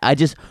like that.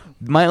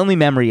 My only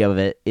memory of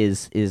it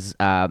is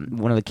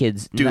one of the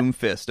kids.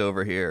 Doomfist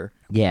over here.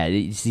 Yeah,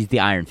 he's the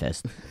Iron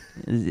Fist.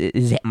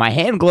 My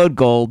hand glowed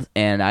gold,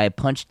 and I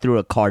punched through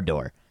a car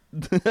door.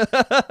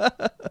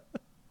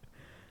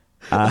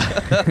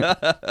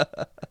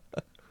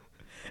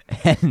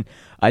 And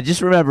I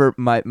just remember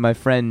my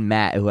friend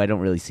Matt, who I don't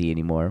really see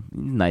anymore,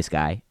 nice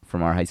guy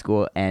from our high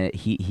school, and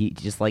he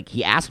just like,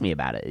 he asked me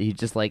about it. He's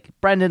just like,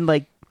 Brendan,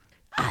 like,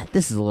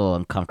 this is a little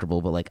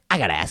uncomfortable, but like, I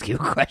gotta ask you a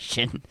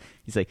question.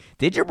 He's like,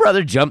 did your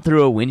brother jump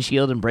through a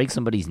windshield and break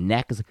somebody's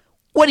neck? I was like,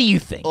 what do you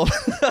think?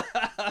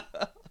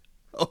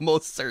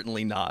 Most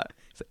certainly not.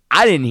 Like,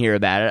 I didn't hear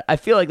about it. I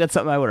feel like that's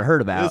something I would have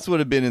heard about. This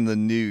would have been in the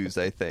news,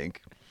 I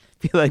think.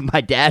 I feel like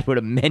my dad would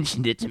have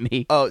mentioned it to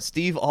me. Oh,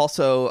 Steve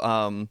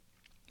also,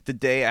 the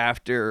day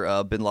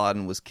after Bin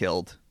Laden was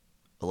killed,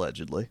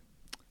 allegedly.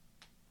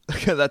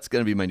 That's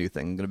going to be my new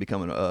thing. I'm going to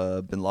become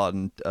a Bin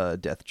Laden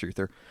death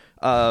truther.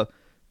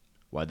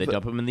 Why'd they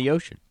dump him in the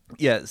ocean?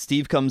 Yeah,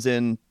 Steve comes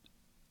in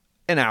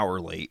an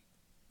hour late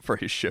for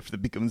his shift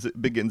that begins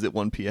at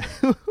 1 p.m.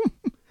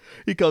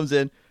 He comes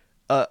in,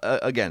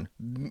 again,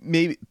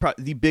 maybe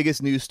the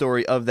biggest news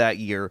story of that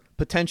year,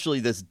 potentially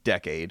this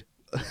decade.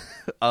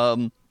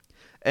 And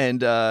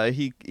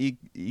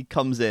he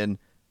comes in,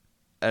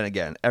 and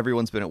again,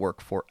 everyone's been at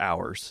work for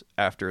hours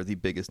after the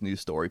biggest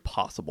news story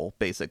possible,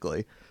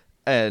 basically.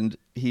 And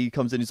he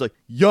comes in, he's like,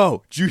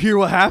 yo, did you hear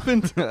what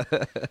happened?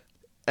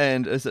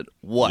 And I said,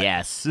 what?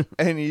 Yes.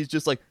 And he's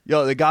just like,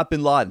 yo, they got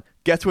Bin Laden.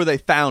 Guess where they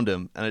found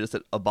him? And I just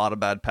said,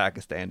 Abbottabad,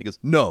 Pakistan. He goes,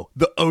 no,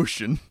 the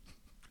ocean.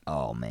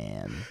 Oh,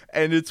 man.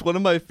 And it's one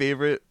of my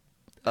favorite...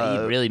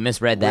 you really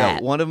misread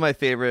that. Yeah, one of my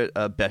favorite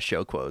best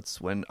show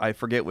quotes, when I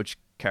forget which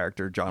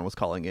character John was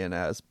calling in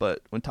as,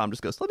 but when Tom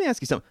just goes, let me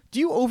ask you something. Do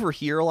you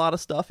overhear a lot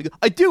of stuff? He goes,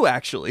 I do,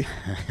 actually.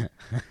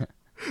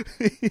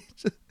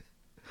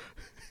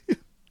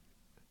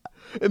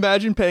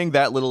 Imagine paying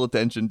that little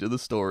attention to the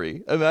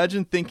story.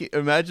 Imagine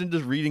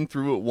just reading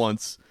through it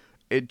once.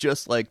 It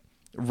just like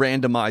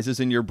randomizes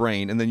in your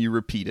brain and then you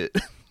repeat it.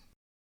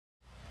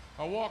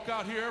 I walk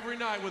out here every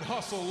night with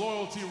hustle,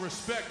 loyalty,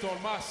 respect on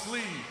my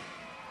sleeve.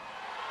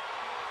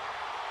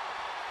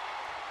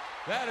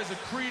 That is a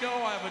credo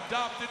I have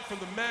adopted from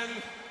the men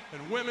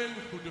and women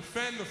who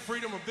defend the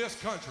freedom of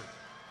this country.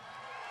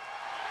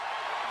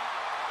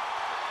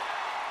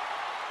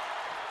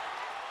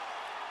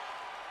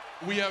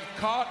 we have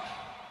caught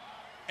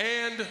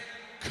and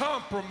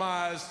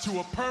compromised to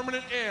a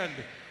permanent end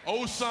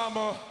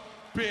Osama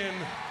bin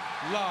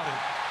Laden.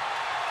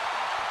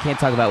 Can't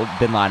talk about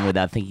Bin Laden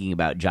without thinking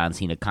about John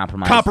Cena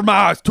compromise.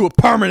 Compromise to a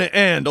permanent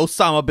end,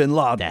 Osama bin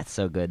Laden. That's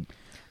so good.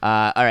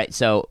 All right,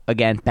 so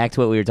again, back to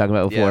what we were talking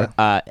about before.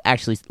 Yeah.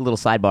 Actually, little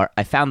sidebar.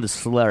 I found the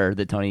slur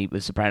that Tony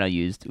Soprano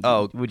used.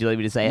 Oh, would you like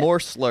me to say it? More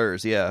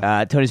slurs,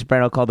 yeah. Tony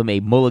Soprano called him a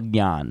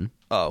mulligan.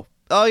 Oh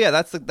yeah,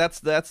 that's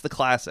the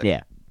classic.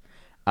 Yeah.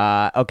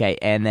 Okay,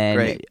 and then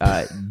Great.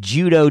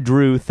 Judo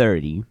Drew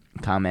 30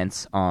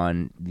 comments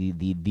on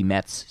the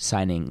Mets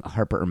signing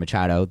Harper or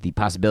Machado, the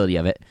possibility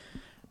of it.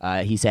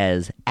 He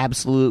says,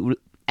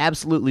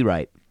 absolutely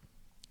right.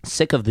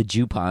 Sick of the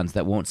Jupons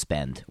that won't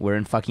spend. We're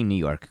in fucking New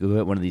York. Go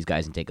hit one of these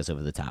guys and take us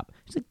over the top.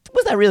 He's like,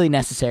 was that really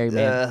necessary,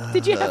 man?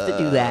 Did you have to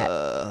do that?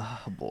 Oh,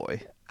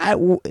 boy.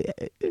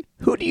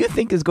 Who do you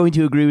think is going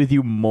to agree with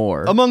you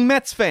more? Among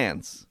Mets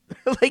fans.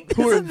 Like, this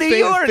Who are is New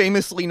York.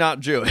 famously not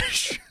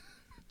Jewish.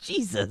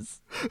 Jesus.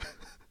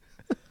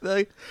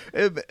 Like,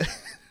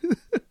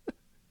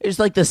 It's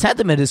like the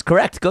sentiment is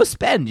correct. Go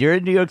spend. You're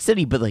in New York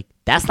City, but like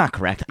that's not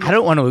correct. I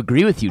don't want to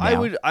agree with you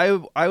now.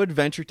 I would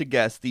venture to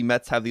guess the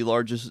Mets have the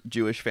largest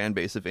Jewish fan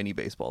base of any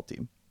baseball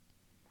team.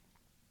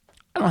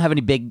 I don't have any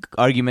big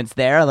arguments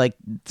there. Like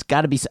it's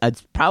got to be.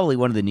 It's probably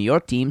one of the New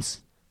York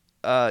teams.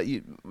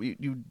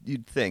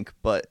 You'd think,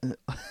 but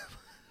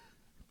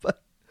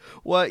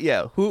what?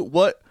 Yeah,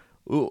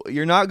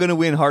 you're not going to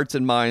win hearts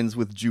and minds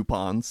with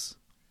Jupons.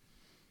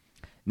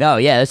 No,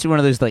 yeah, that's one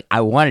of those like I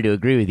wanted to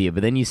agree with you,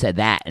 but then you said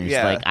that, and it's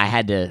Yeah. like I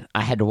had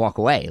to walk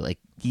away. Like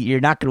you're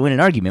not going to win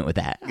an argument with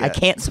that. Yeah. I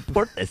can't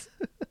support this.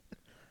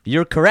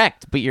 You're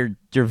correct, but you're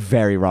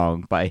very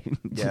wrong by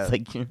Yeah. just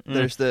like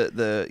There's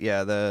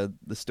the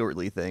Stuart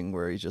Lee thing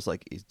where he's just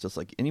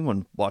like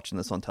anyone watching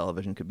this on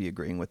television could be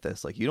agreeing with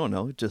this. Like you don't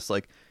know, just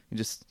like you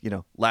just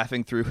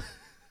laughing through.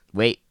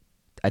 Wait.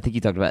 I think you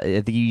talked about.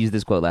 I think you used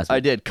this quote last week. I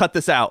did. Cut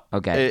this out.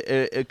 Okay.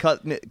 It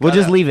cut. We'll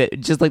just out. leave it,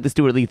 just like the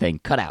Stuart Lee thing.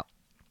 Cut out.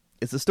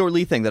 It's the Stuart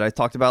Lee thing that I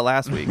talked about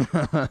last week.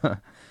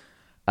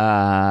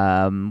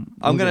 I'm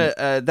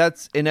gonna.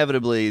 That's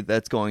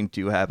going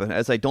to happen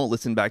as I don't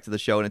listen back to the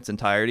show in its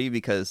entirety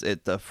because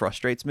it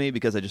frustrates me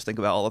because I just think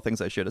about all the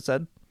things I should have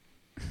said.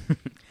 So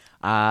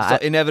yeah.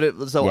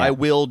 I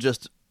will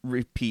just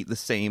repeat the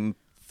same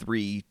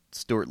 3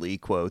 Stuart Lee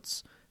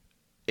quotes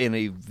in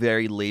a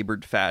very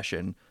labored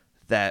fashion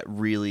that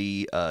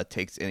really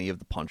takes any of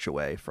the punch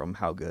away from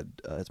how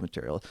good his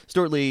material is.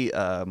 Stuart Lee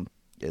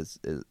is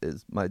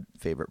my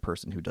favorite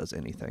person who does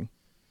anything.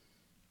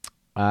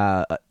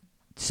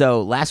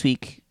 So last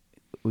week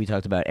we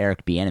talked about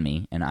Eric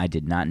Bieniemy, and I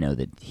did not know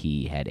that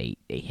he had a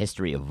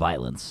history of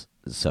violence.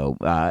 So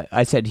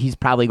I said he's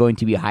probably going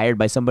to be hired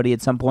by somebody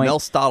at some point. Mel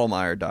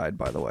Stottlemyre died,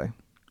 by the way.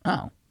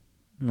 Oh,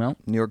 well,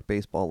 New York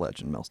baseball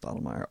legend Mel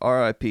Stottlemyre.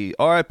 R.I.P.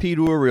 R.I.P.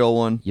 to a real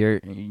one. your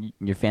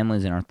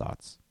family's in our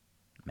thoughts,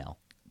 Mel.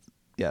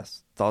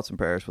 Yes, thoughts and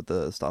prayers with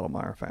the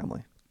Stottlemyre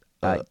family.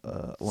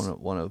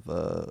 One of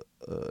a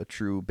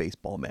true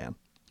baseball man.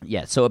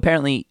 Yeah. So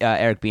apparently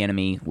Eric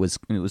Bieniemy was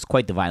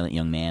quite the violent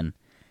young man,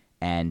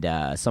 and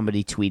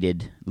somebody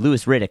tweeted.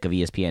 Louis Riddick of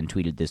ESPN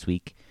tweeted this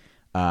week.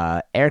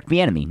 Eric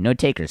Bieniemy, no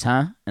takers,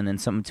 huh? And then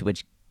something to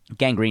which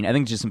Gangrene, I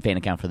think it's just some fan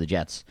account for the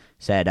Jets,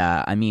 said,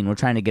 I mean, we're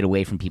trying to get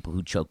away from people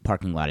who choke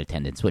parking lot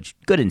attendants, which,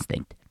 good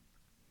instinct.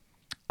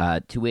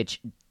 To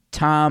which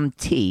Tom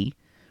T.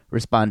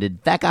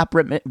 responded, that got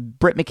Britt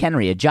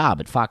McHenry a job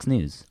at Fox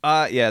News.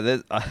 Yeah,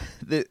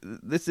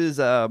 this is...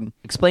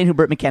 Explain who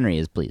Britt McHenry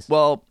is, please.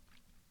 Well,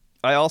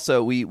 I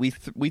also... We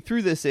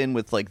threw this in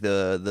with, like,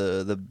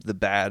 the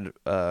bad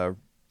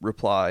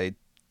reply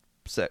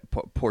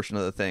portion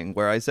of the thing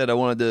where I said I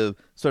wanted to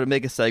sort of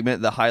make a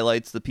segment that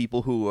highlights the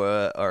people who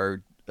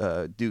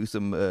do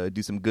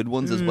some good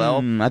ones as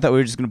well. I thought we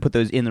were just going to put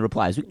those in the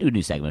replies. We can do a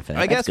new segment for that.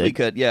 I That's guess good. we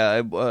could.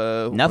 Yeah.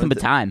 Nothing but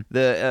time.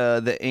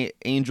 The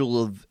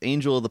angel of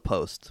the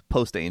post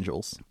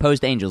angels.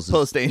 Post Angels.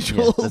 Post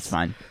Angels. Yeah, that's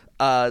fine.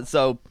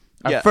 So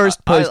Our yeah,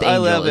 first post I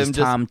angel love is him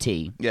Tom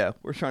T. Yeah,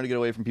 we're trying to get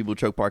away from people who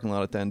choke parking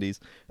lot attendees.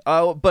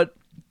 But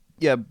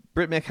yeah,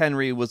 Britt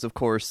McHenry was, of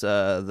course,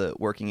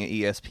 working at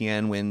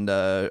ESPN when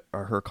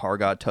her car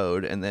got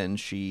towed, and then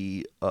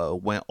she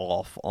went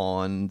off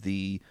on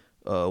the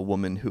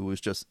woman who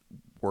was just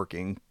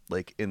working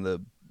like in the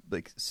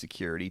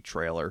security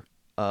trailer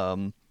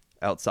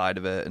outside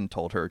of it, and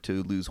told her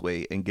to lose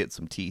weight and get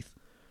some teeth.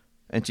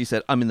 And she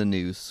said, "I'm in the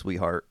news,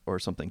 sweetheart," or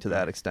something to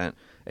that extent.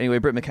 Anyway,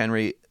 Britt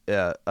McHenry,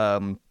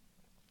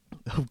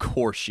 of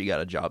course, she got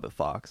a job at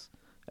Fox,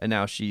 and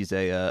now she's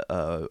a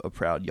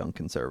proud young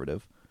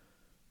conservative.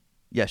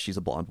 Yes, she's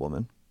a blonde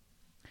woman.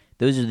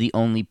 Those are the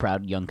only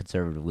proud young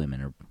conservative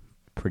women are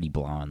pretty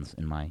blondes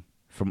in my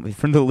from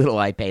the little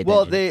I paid.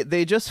 Well,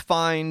 they just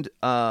find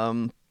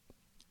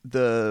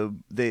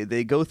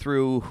they go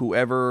through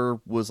whoever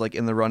was like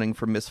in the running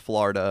for Miss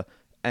Florida,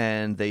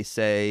 and they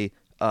say,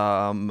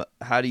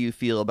 how do you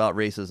feel about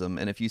racism?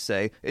 And if you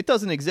say it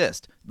doesn't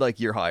exist, like,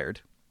 you're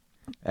hired.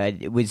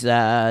 was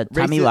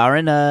Tommy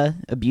Lauren a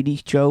beauty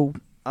show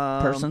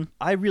person?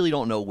 I really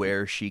don't know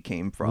where she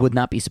came from. Would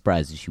not be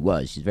surprised if she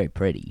was. She's very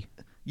pretty.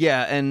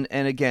 Yeah, and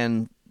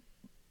again,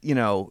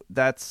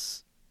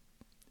 that's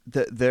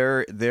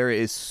there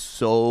is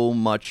so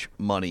much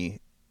money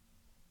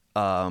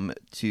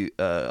to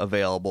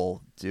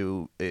available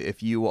to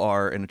if you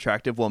are an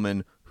attractive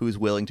woman who's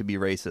willing to be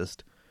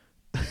racist.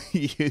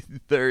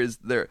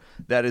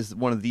 That is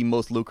one of the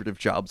most lucrative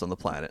jobs on the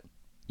planet.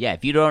 Yeah,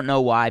 if you don't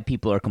know why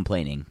people are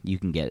complaining, you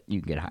can get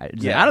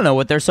hired. Yeah. I don't know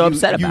what they're so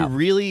upset about. You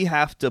really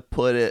have to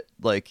put it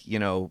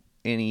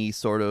any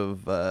sort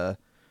of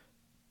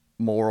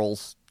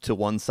morals to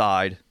one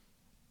side.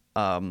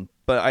 But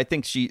I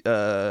think Tomi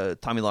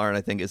Lahren,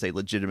 I think, is a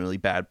legitimately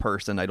bad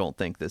person. I don't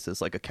think this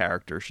is like a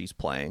character she's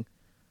playing.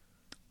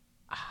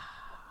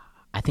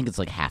 I think it's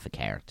like half a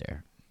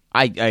character.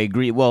 I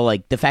agree. Well,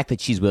 like the fact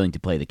that she's willing to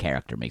play the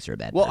character makes her a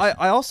bad person.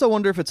 I also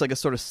wonder if it's like a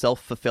sort of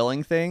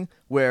self-fulfilling thing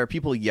where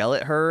people yell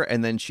at her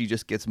and then she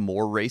just gets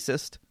more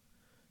racist.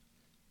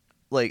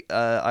 Like,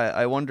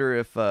 I wonder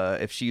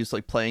if she's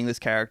like playing this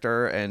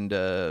character and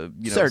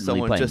Certainly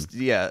someone playing. just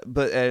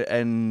but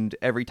and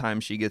every time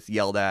she gets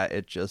yelled at,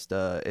 it just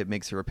it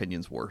makes her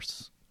opinions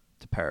worse.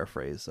 To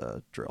paraphrase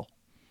Drill.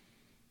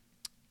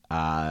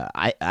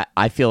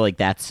 I feel like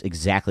that's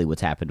exactly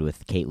what's happened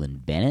with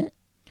Caitlyn Bennett,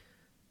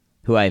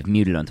 who I've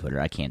muted on Twitter.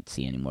 I can't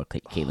see anymore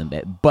Caitlyn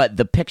Bennett. But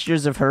the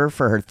pictures of her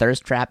for her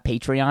Thirst Trap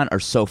Patreon are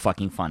so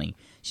fucking funny.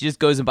 She just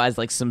goes and buys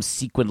like some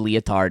sequined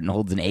leotard and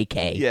holds an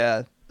AK.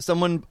 Yeah.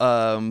 Someone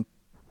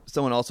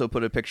also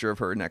put a picture of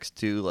her next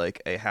to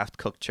like a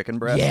half-cooked chicken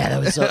breast. Yeah, that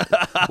was so...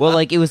 Well,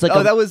 like it was like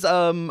that was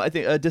I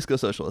think a Disco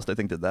Socialist I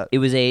think did that. It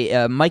was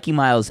a Mikey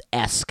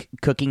Miles-esque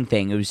cooking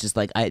thing. It was just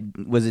like,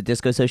 was it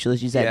Disco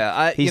Socialist you said?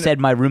 Yeah. He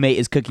said, my roommate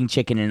is cooking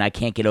chicken and I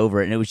can't get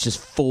over it. And it was just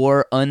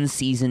 4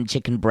 unseasoned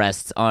chicken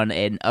breasts on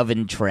an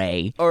oven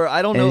tray. Or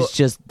I don't know. It's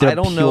just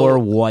pure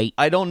white.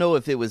 I don't know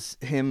if it was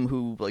him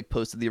who like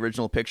posted the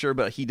original picture,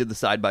 but he did the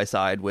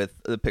side-by-side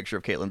with the picture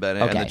of Caitlyn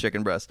Bennett and the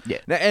chicken breast. Yeah.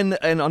 And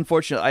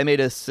unfortunately, I made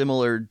a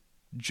similar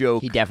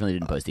joke. He definitely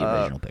didn't post the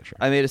original picture.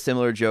 I made a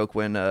similar joke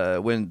when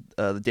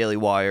the Daily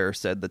Wire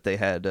said that they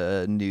had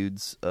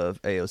nudes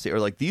of AOC, or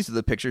like these are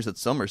the pictures that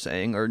some are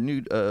saying are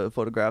nude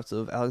photographs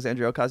of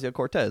Alexandria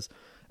Ocasio-Cortez,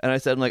 and I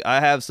said like I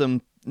have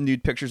some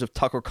nude pictures of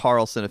Tucker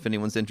Carlson if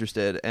anyone's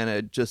interested, and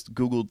I just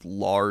Googled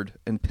lard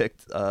and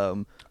picked. I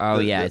saw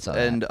that.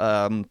 And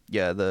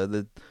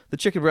the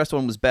chicken breast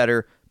one was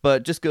better.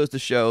 But just goes to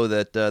show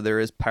that there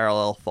is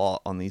parallel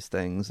thought on these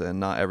things, and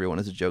not everyone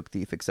is a joke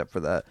thief, except for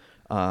that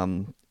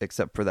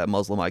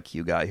Muslim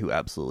IQ guy who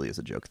absolutely is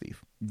a joke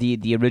thief.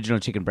 The original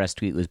chicken breast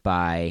tweet was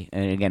by,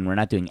 and again, we're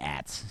not doing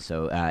ads,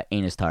 so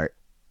Anus Tart,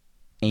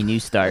 a new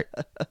start,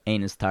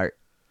 Anus Tart.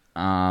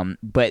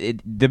 But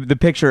the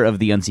picture of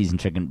the unseasoned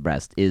chicken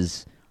breast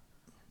is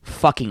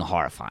fucking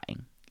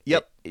horrifying.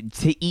 Yep.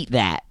 To eat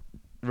that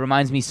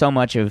reminds me so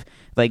much of,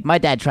 like, my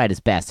dad tried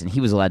his best and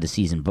he was allowed to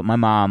season, but my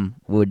mom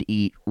would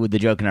eat, the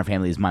joke in our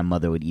family is my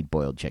mother would eat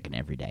boiled chicken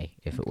every day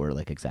if it were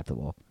like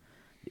acceptable.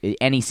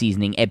 Any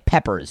seasoning, and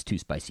pepper is too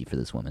spicy for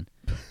this woman.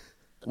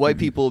 White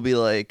people will be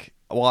like,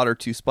 water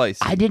too spicy.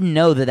 I didn't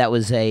know that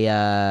was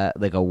a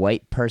like a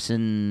white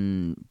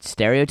person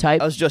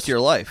stereotype. That was just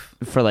your life.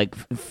 For like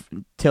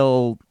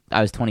till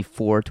I was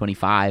 24,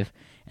 25,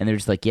 and they're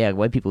just like, yeah,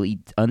 white people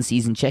eat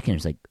unseasoned chicken.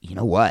 It's like, you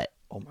know what?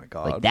 Oh my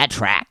God. Like, that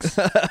tracks.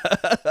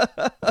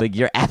 Like,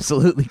 you're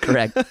absolutely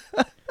correct.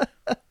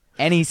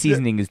 Any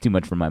seasoning is too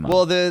much for my mom.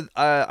 Well,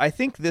 I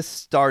think this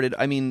started,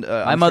 I mean...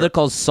 my mother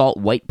calls salt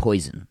white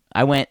poison.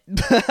 I went...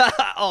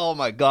 Oh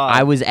my God.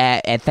 I was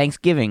at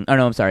Thanksgiving. Oh,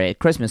 no, I'm sorry. At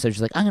Christmas, I was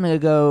just like, I'm going to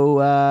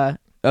go...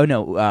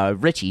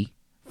 Richie,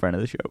 friend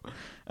of the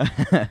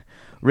show.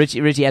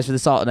 Richie asked for the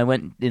salt, and I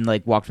went and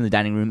like walked from the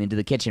dining room into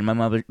the kitchen. My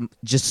mom was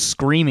just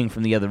screaming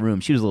from the other room.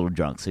 She was a little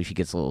drunk, so she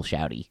gets a little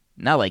shouty.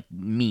 Not like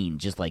mean,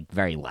 just like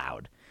very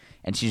loud.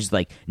 And she's just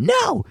like,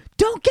 "No,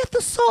 don't get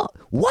the salt.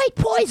 White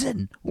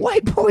poison.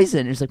 White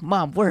poison." And it's like,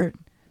 "Mom,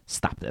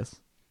 stop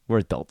this. We're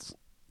adults."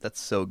 That's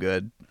so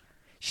good.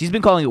 She's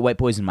been calling it white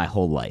poison my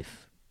whole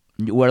life.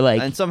 We're like,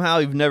 and somehow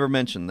you've never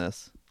mentioned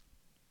this.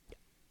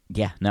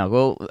 Yeah, no.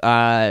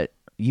 Well,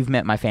 you've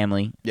met my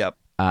family. Yep.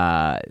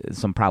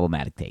 Some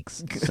problematic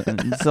takes. So,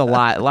 it's a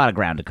lot of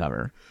ground to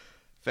cover.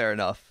 Fair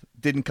enough.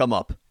 Didn't come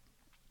up.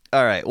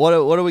 All right. What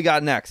do we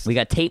got next? We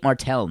got Tate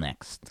Martell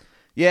next.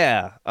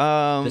 Yeah.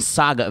 The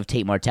saga of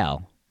Tate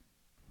Martell.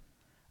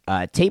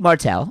 Tate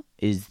Martell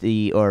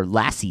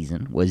last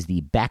season was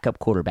the backup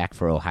quarterback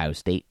for Ohio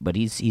State, but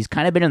he's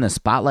kind of been in the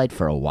spotlight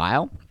for a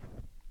while.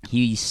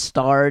 He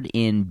starred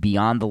in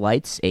Beyond the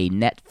Lights, a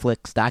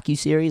Netflix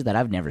docuseries that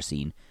I've never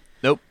seen.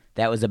 Nope.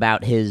 That was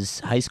about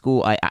his high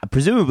school,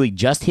 presumably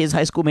just his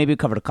high school. Maybe it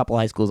covered a couple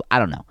high schools. I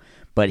don't know.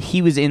 But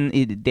he was in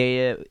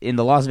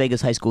the Las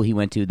Vegas high school he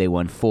went to. They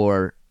won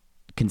 4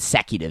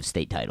 consecutive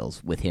state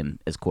titles with him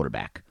as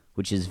quarterback,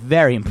 which is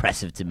very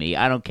impressive to me.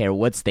 I don't care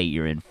what state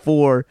you're in.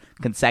 4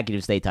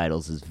 consecutive state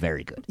titles is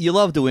very good. You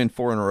love to win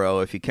 4 in a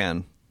row if you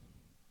can.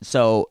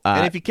 So,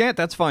 and if you can't,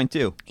 that's fine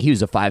too. He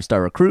was a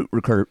 5-star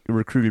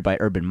recruited by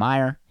Urban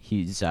Meyer.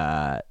 He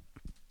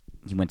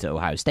went to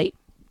Ohio State.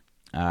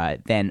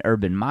 Then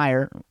Urban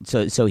Meyer.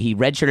 So he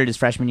redshirted his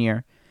freshman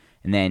year,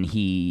 and then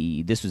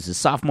this was his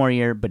sophomore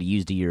year, but he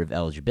used a year of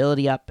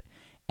eligibility up.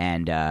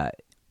 And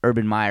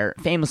Urban Meyer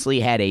famously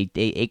had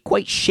a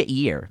quite shit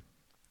year,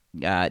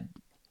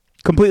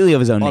 completely of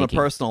his own On making.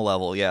 a personal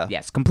level, yeah.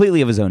 Yes,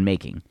 completely of his own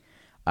making.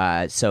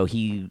 So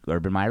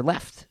Urban Meyer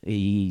left.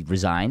 He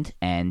resigned,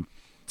 and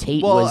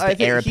Tate was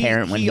the heir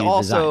apparent when he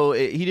resigned.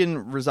 He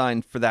didn't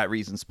resign for that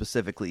reason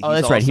specifically. Oh,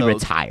 that's right. He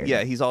retired.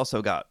 Yeah, he's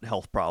also got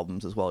health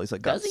problems as well. He's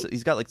Does he?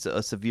 He's got like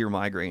a severe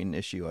migraine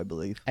issue, I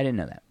believe. I didn't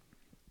know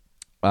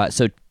that.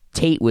 So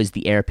Tate was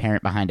the heir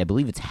apparent behind, I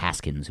believe it's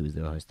Haskins, who was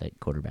the Ohio State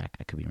quarterback.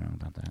 I could be wrong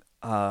about that.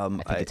 I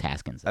think it's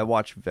Haskins. I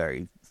watch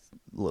very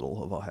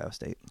little of Ohio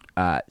State.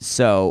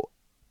 So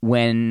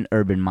when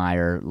Urban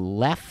Meyer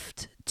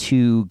left,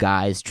 2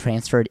 guys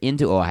transferred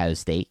into Ohio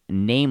State,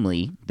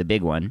 namely the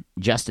big one,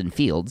 Justin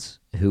Fields,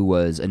 who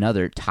was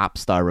another top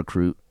star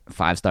recruit,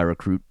 5-star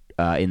recruit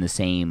in the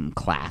same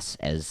class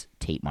as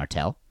Tate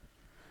Martell.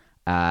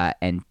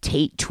 And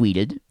Tate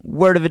tweeted,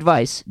 "Word of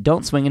advice,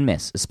 don't swing and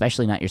miss,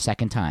 especially not your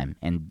second time,"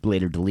 and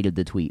later deleted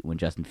the tweet when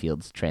Justin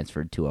Fields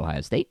transferred to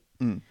Ohio State.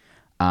 Quick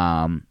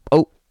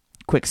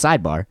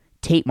sidebar,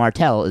 Tate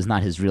Martell is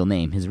not his real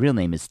name. His real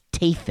name is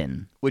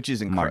Tathan, which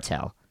is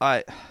Martell.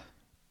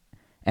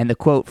 And the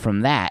quote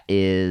from that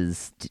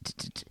is,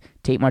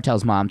 Tate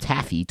Martell's mom,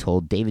 Taffy,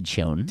 told David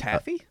Schoen.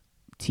 Taffy?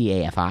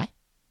 Tafi?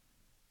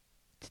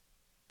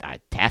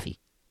 Taffy,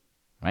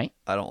 right?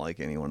 I don't like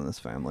anyone in this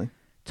family.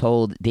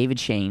 Told David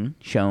Schoen,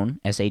 Shone,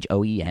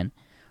 Shoen,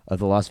 of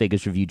the Las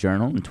Vegas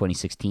Review-Journal in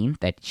 2016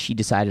 that she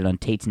decided on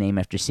Tate's name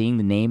after seeing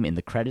the name in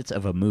the credits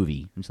of a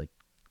movie. I'm just like,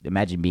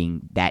 imagine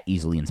being that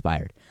easily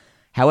inspired.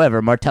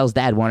 However, Martell's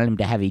dad wanted him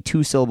to have a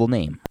 2-syllable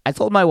name. I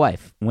told my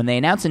wife, when they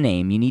announce a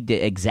name, you need to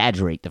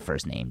exaggerate the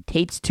first name.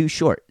 Tate's too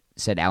short,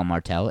 said Al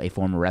Martell, a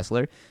former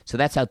wrestler. So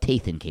that's how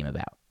Tathan came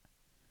about.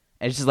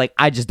 And it's just like,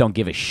 I just don't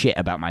give a shit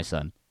about my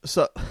son.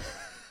 So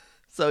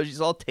she's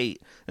all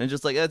Tate, and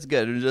just like, that's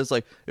good. And just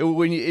like,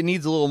 it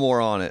needs a little more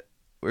on it.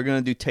 We're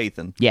going to do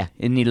Tathan. Yeah,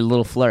 it needed a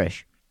little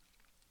flourish.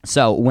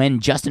 So when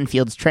Justin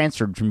Fields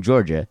transferred from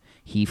Georgia,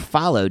 he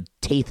followed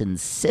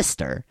Tathan's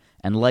sister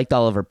and liked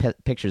all of her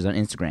pictures on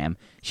Instagram.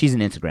 She's an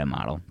Instagram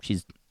model.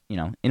 She's,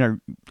 in her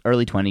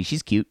early 20s.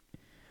 She's cute.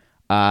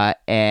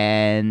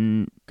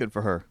 And good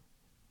for her.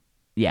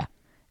 Yeah.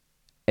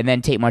 And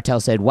then Tate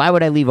Martell said, "Why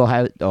would I leave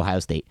Ohio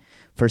State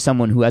for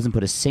someone who hasn't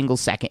put a single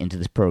second into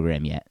this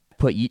program yet?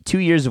 Put 2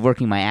 years of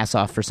working my ass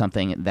off for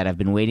something that I've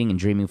been waiting and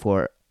dreaming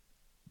for,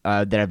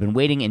 that I've been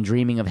waiting and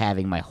dreaming of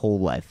having my whole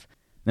life."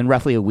 Then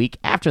roughly a week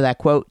after that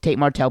quote, Tate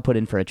Martell put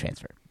in for a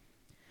transfer.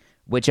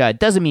 Which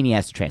doesn't mean he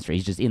has to transfer.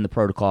 He's just in the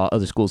protocol.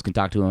 Other schools can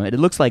talk to him. It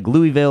looks like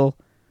Louisville,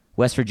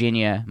 West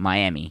Virginia,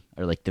 Miami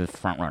are like the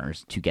front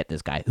runners to get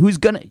this guy. Who's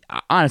going to...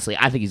 Honestly,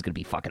 I think he's going to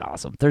be fucking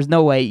awesome. There's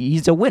no way...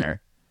 He's a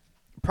winner.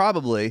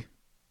 Probably.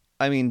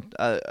 I mean,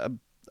 I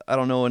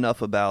don't know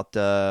enough about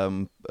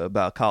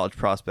college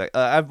prospect.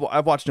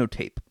 I've watched no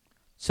tape.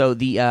 So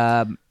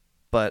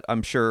but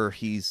I'm sure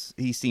he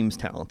seems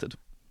talented.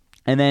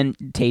 And then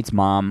Tate's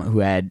mom, who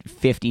has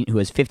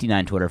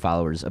 59 Twitter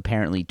followers,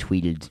 apparently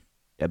tweeted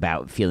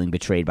about feeling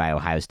betrayed by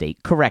Ohio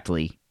State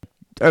correctly.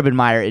 Urban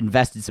Meyer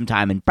invested some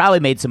time and probably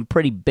made some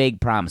pretty big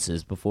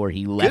promises before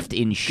he left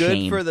in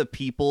shame. Good for the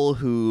people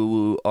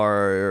who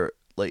are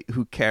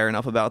who care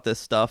enough about this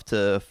stuff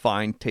to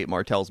find Tate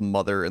Martell's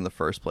mother in the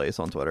first place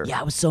on Twitter. Yeah,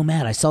 I was so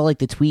mad. I saw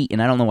the tweet,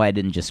 and I don't know why I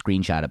didn't just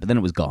screenshot it, but then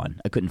it was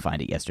gone. I couldn't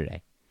find it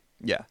yesterday.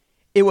 Yeah.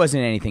 It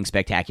wasn't anything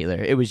spectacular.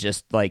 It was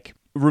just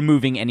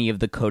removing any of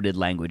the coded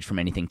language from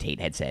anything Tate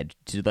had said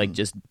to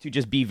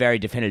just be very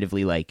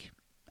definitively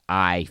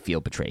I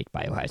feel betrayed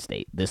by Ohio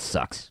State. This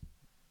sucks.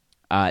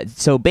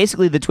 So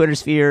basically the Twitter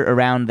sphere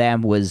around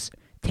them was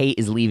Tate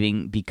is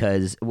leaving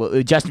because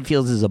Justin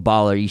Fields is a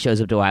baller. He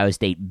shows up to Ohio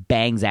State,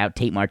 bangs out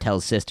Tate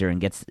Martell's sister, and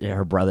gets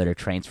her brother to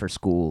transfer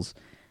schools.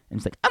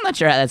 And it's I'm not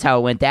sure that's how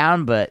it went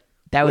down, but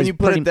that was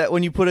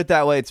when you put it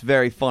that way, it's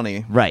very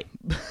funny. Right.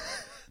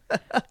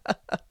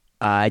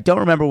 I don't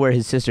remember where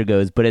his sister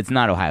goes, but it's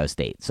not Ohio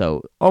State.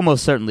 So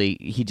almost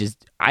certainly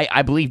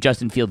I believe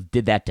Justin Fields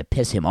did that to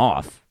piss him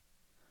off.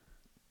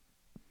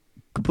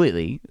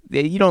 Completely.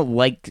 You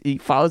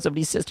don't follow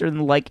somebody's sister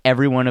and like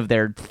every one of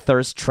their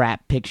thirst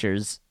trap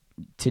pictures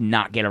to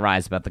not get a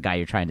rise about the guy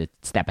you're trying to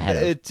step ahead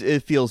of.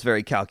 It feels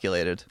very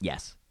calculated.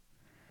 Yes.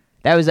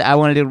 I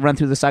wanted to run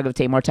through the saga of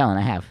Tate Martell, and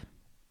I have.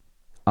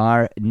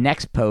 Our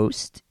next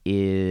post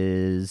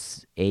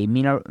is a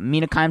Mina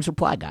Kimes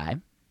reply guy.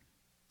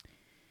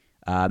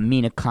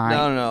 Mina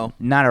Kimes. No.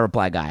 Not a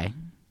reply guy.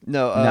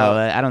 No.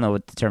 I don't know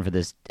what the term for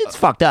this. It's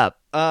fucked up.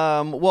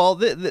 Well,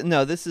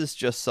 no. This is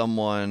just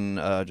someone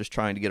just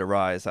trying to get a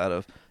rise out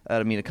of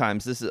Mina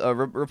Kimes. This is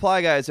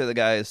reply guys are the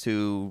guys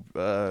who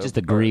just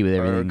agree with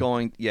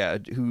everything.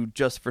 Who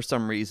just for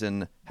some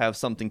reason have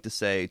something to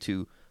say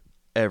to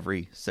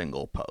every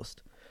single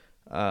post.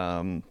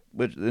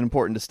 Which is an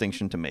important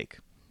distinction to make.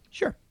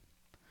 Sure.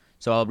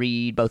 So I'll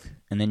read both,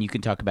 and then you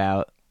can talk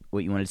about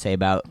what you want to say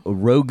about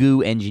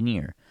Rogu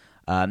Engineer.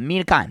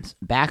 Mina Kimes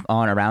back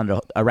on around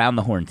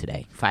the horn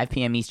today, 5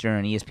 p.m. Eastern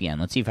on ESPN.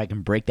 Let's see if I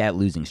can break that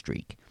losing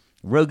streak.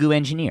 Rogu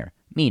Engineer,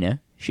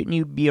 Mina, shouldn't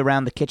you be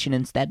around the kitchen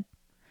instead?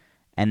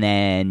 And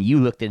then you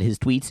looked at his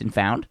tweets and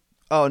found.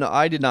 Oh no,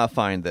 I did not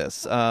find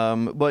this.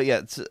 But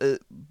yeah,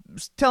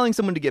 telling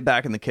someone to get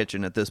back in the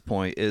kitchen at this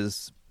point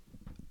is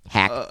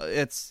Hack.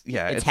 It's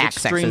hack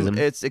sexism.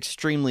 It's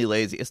extremely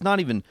lazy. It's not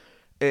even.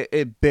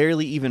 It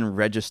barely even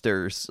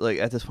registers. Like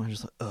at this point, I'm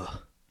just like,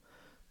 ugh.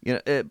 You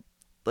know, it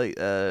like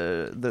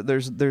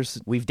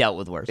there's. We've dealt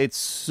with worse. It's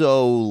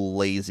so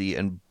lazy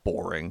and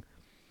boring.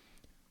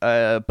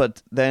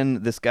 But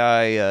then this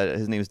guy,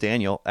 his name is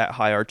Daniel at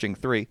High Arching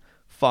 3,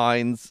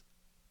 finds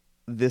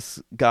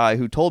this guy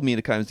who told me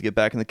to kind of get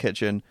back in the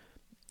kitchen,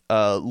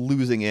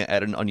 losing it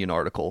at an Onion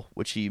article,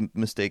 which he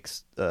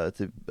mistakes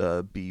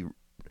to be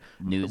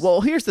news.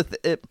 Well, here's the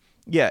thing.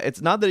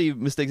 It's not that he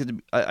mistakes it to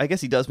be, I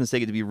guess he does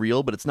mistake it to be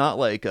real, but it's not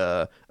like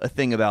a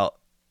thing about,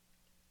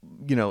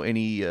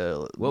 any...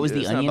 what was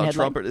the Onion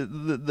headline? Trump.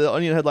 The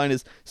Onion headline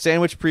is,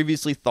 Sandwich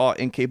previously thought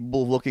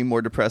incapable of looking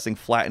more depressing,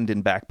 flattened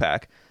in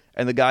backpack.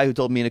 And the guy who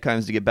told Mina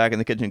Kimes to get back in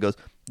the kitchen goes,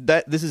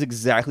 this is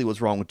exactly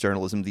what's wrong with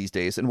journalism these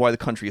days and why the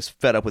country is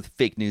fed up with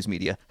fake news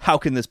media. How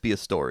can this be a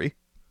story?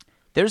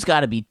 There's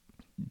got to be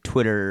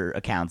Twitter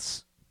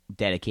accounts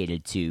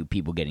dedicated to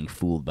people getting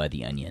fooled by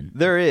the Onion.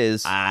 There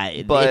is.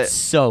 But it's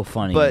so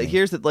funny. But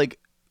here's the,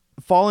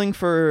 falling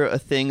for a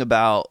thing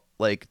about,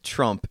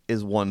 Trump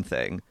is one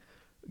thing.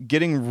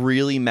 Getting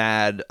really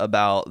mad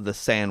about the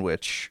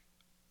sandwich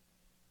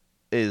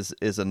is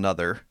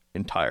another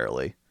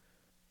entirely.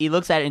 He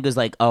looks at it and goes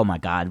oh my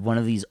God, one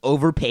of these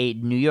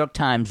overpaid New York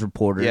Times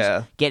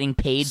reporters getting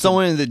paid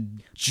someone in the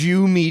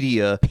Jew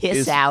media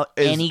piss out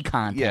any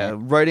content. Yeah,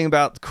 writing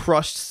about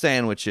crushed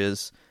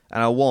sandwiches,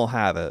 and I won't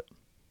have it.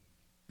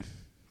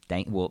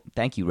 Thank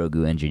you,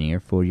 Rogu Engineer,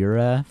 for your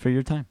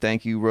time.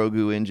 Thank you,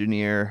 Rogu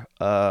Engineer.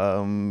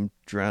 Drown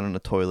in a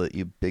toilet,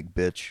 you big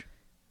bitch.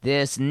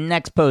 This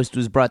next post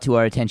was brought to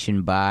our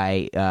attention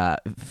by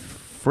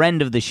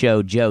friend of the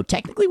show, Joe,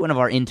 technically one of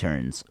our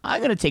interns. I'm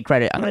going to take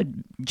credit.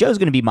 Joe's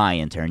going to be my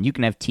intern. You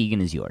can have Tegan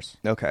as yours.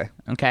 Okay.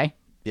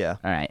 Yeah.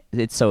 All right.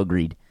 It's so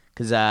agreed.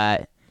 Because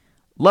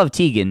love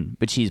Tegan,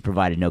 but she's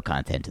provided no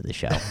content to the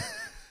show.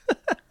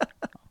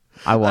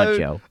 I want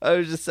Joe. I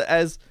was just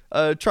as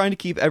trying to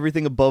keep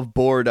everything above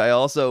board. I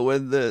also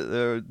when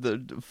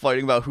the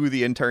fighting about who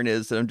the intern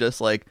is, and I'm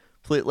just like,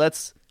 please,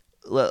 let's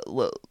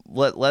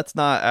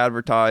not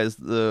advertise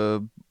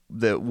that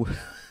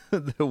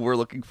we're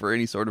looking for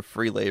any sort of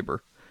free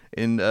labor.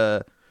 And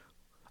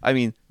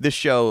this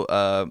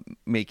show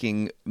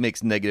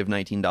makes negative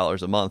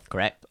 $19 a month.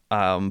 Correct.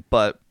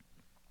 But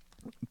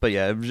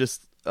yeah, it was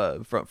just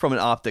from an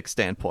optics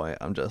standpoint,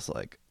 I'm just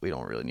like, we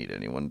don't really need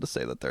anyone to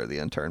say that they're the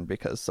intern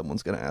because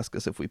someone's going to ask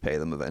us if we pay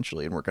them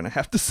eventually, and we're going to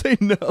have to say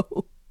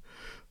no.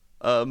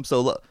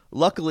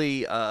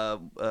 Luckily,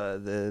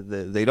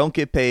 they don't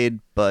get paid,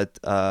 but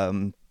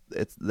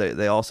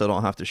they also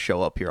don't have to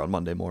show up here on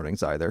Monday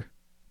mornings either.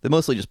 They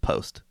mostly just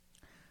post.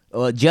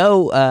 Well,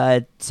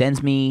 Joe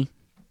sends me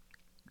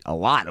a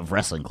lot of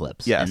wrestling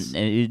clips. Yes,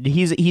 and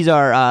he's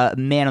our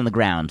man on the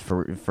ground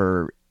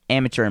for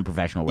amateur and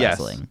professional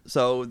wrestling. Yes.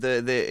 So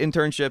the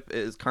internship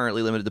is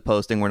currently limited to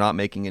posting. We're not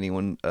making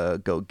anyone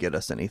go get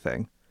us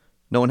anything.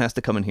 No one has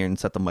to come in here and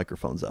set the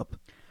microphones up.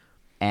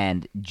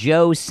 And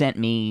Joe sent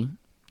me,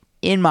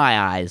 in my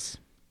eyes,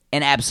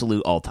 an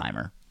absolute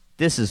all-timer.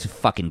 This is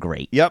fucking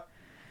great. Yep.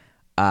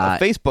 A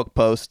Facebook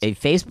post.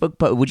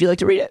 Would you like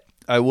to read it?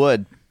 I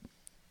would.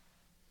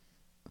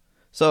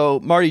 So,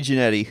 Marty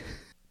Jannetty,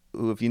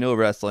 who, if you know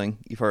wrestling,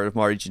 you've heard of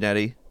Marty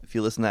Jannetty. If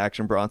you listen to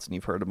Action Bronson,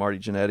 you've heard of Marty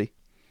Jannetty.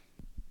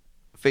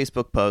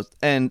 Facebook post,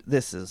 and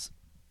this is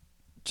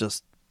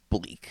just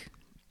bleak.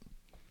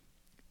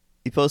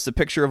 He posts a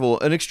picture of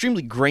an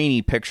extremely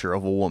grainy picture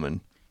of a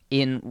woman.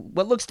 In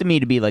what looks to me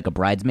to be like a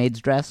bridesmaid's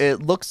dress.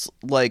 It looks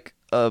like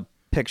a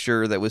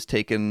picture that was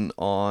taken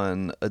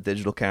on a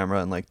digital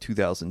camera in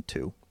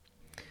 2002.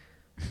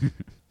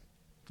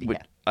 Yeah.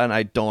 And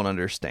I don't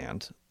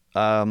understand.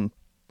 It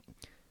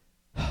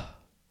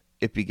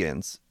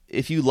begins.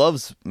 If you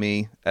loves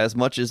me as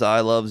much as I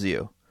loves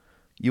you,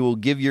 you will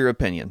give your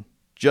opinion.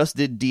 Just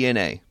did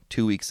DNA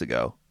 2 weeks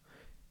ago.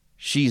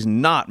 She's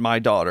not my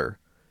daughter.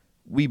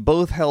 We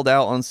both held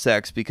out on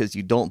sex because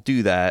you don't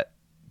do that.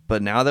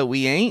 But now that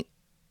we ain't,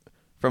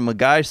 from a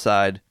guy's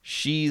side,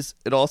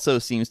 it also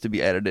seems to be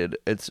edited.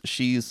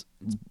 She's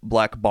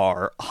black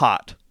bar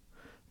hot.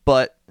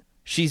 But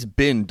she's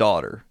been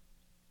daughter.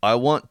 I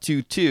want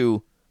to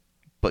too,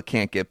 but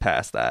can't get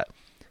past that.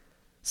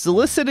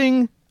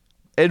 Soliciting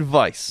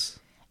advice.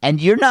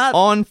 And you're not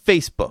on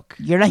Facebook.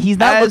 He's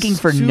not looking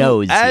for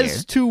no's here.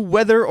 As to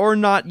whether or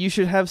not you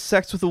should have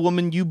sex with a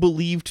woman you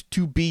believed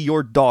to be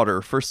your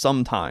daughter for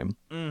some time.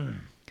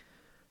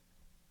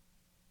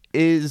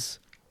 Is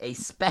a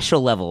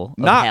special level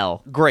of not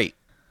hell. Great.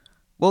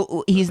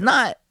 Well, he's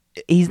not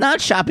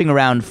shopping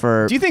around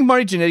for... Do you think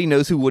Marty Jannetty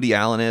knows who Woody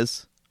Allen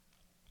is?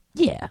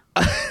 Yeah.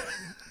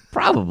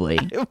 Probably.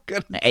 I'm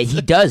gonna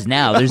He does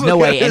now. There's no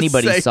way gonna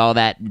anybody say- saw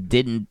that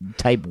didn't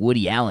type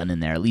Woody Allen in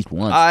there at least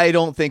once. I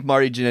don't think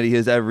Marty Jannetty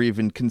has ever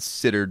even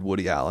considered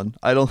Woody Allen.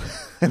 I don't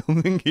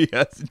think he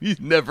has. He's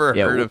never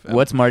heard of him.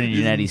 What's Marty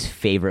Jannetty's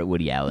favorite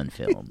Woody Allen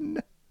film?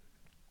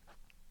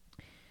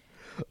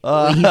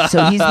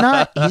 So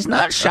he's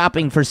not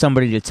shopping for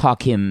somebody to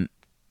talk him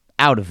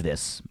out of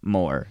this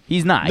more.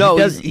 He's not. No,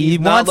 he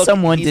not wants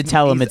someone to he's-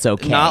 tell him he's it's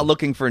okay. Not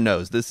looking for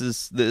no's. This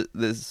is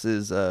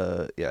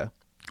yeah.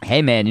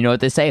 Hey man, you know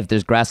what they say? If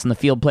there's grass on the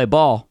field, play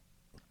ball.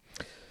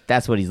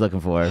 That's what he's looking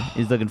for.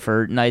 He's looking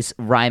for nice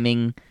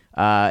rhyming,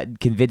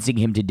 convincing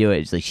him to do it.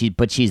 It's like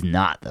but she's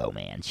not though,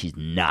 man. She's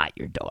not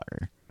your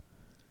daughter.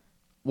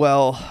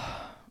 Well,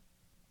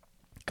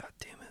 God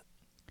damn it.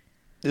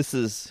 This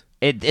is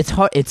It's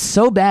hard. It's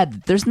so bad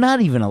that there's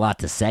not even a lot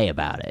to say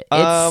about it.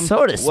 It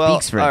sort of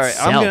speaks for all right,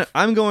 itself.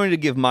 I'm going to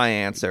give my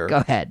answer. Go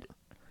ahead.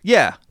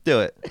 Yeah, do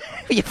it.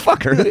 You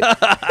fucker.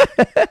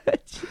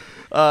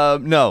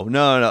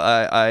 No.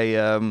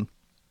 I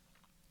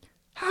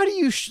how do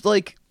you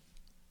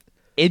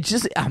It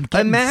just I'm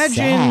getting imagine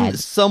sad.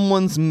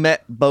 someone's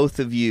met both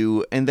of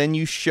you and then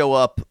you show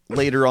up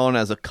later on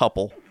as a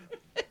couple.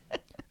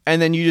 And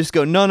then you just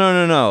go,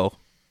 no.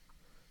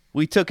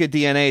 We took a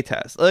DNA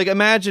test. Like,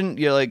 imagine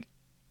you're like,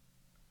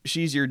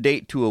 she's your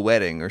date to a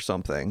wedding or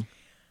something.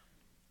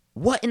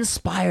 What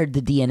inspired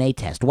the DNA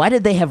test? Why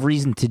did they have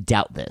reason to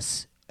doubt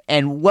this?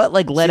 And what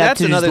led up that's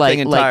to just another thing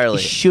entirely.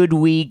 should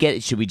we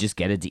just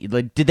get a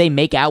did they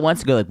make out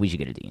once and go like we should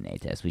get a DNA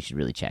test? We should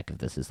really check if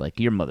this is like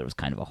your mother was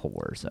kind of a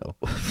whore, so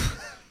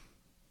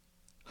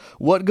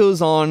What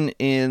goes on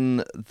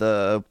in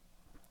the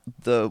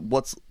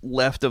what's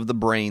left of the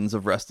brains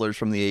of wrestlers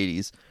from the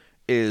 80s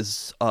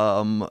is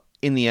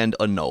in the end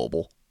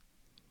unknowable.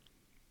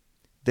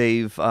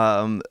 They've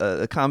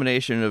a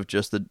combination of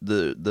just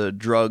the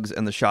drugs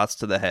and the shots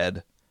to the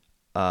head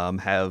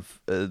have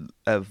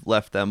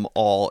left them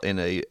all in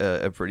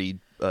a pretty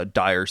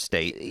dire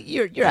state.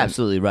 You're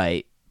absolutely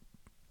right.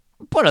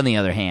 But on the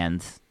other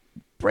hand,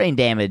 brain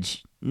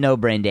damage, no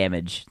brain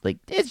damage. Like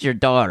it's your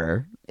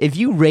daughter. If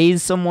you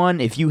raise someone,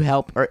 if you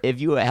help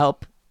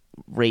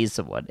raise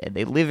someone and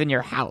they live in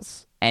your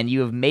house and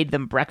you have made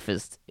them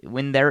breakfast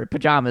when they're in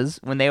pajamas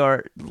when they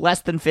are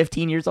less than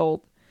 15 years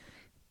old,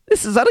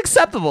 this is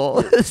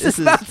unacceptable. This is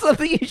not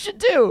something you should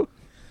do.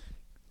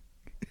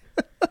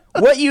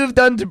 What you have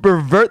done to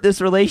pervert this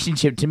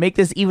relationship, to make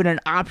this even an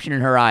option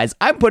in her eyes,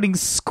 I'm putting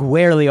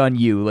squarely on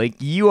you. Like,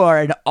 you are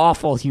an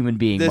awful human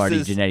being,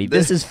 Marty Jannetty.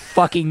 This is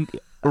fucking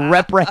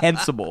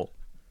reprehensible.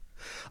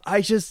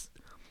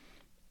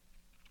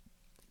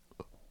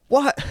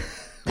 What?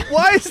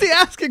 Why is he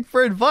asking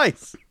for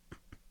advice?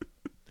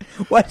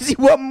 Why does he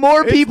want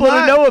more people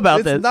to know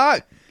about this?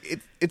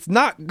 It's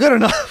not good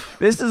enough.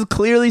 This is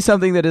clearly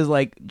something that is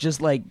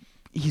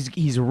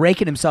he's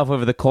raking himself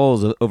over the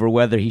coals over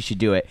whether he should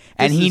do it,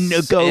 and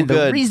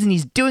the reason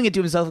he's doing it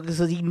to himself is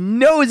because he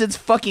knows it's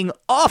fucking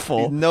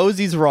awful. He knows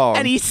he's wrong,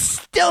 and he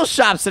still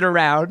shops it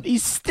around.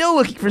 He's still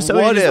looking for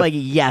somebody who's like,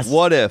 yes.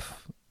 What if?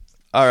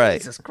 All right.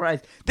 Jesus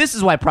Christ. This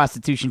is why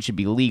prostitution should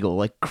be legal.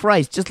 Like,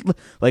 Christ, just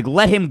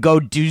let him go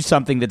do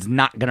something that's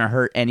not gonna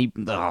hurt any.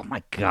 Oh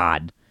my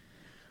God.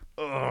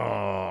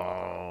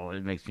 Oh,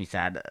 it makes me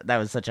sad. That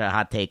was such a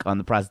hot take on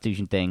the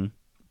prostitution thing.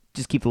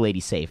 Just keep the lady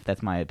safe.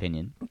 That's my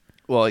opinion.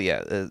 Well,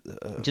 yeah.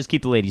 Just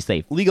keep the lady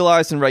safe.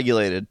 Legalized and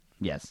regulated.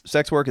 Yes.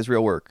 Sex work is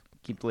real work.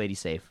 Keep the lady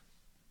safe.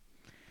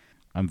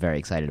 I'm very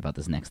excited about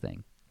this next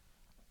thing.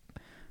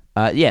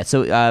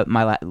 So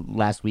my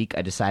last week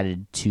I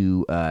decided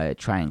to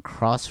try and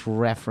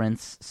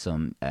cross-reference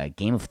some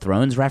Game of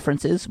Thrones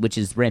references, which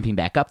is ramping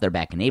back up. They're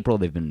back in April.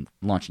 They've been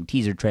launching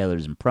teaser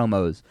trailers and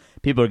promos.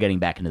 People are getting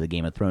back into the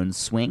Game of Thrones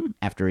swing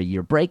after a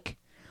year break.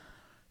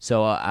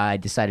 So I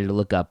decided to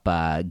look up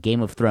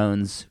Game of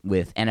Thrones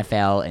with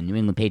NFL and New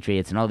England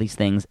Patriots and all these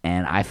things,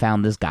 and I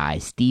found this guy,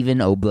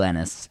 Stephen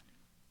O'Blennis,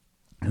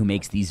 who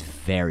makes these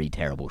very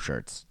terrible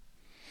shirts.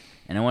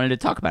 And I wanted to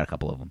talk about a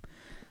couple of them.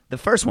 The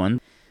first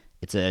one,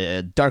 it's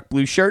a dark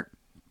blue shirt.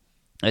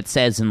 It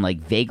says in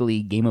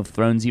vaguely Game of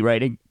Thronesy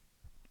writing.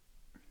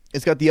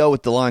 It's got the O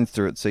with the lines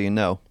through it, so you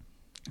know.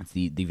 It's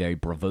the very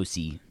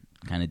bravosy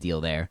kind of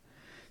deal there.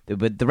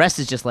 But the rest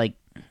is just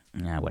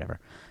whatever.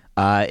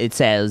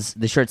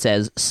 The shirt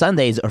says,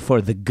 Sundays are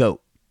for the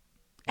GOAT,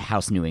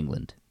 House New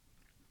England.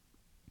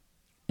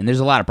 And there's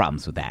a lot of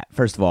problems with that.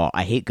 First of all,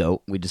 I hate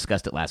GOAT. We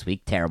discussed it last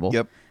week. Terrible.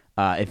 Yep.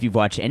 If you've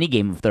watched any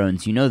Game of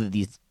Thrones, you know that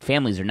these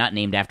families are not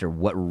named after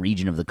what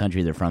region of the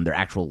country they're from, their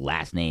actual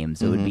last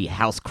names. It would be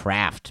House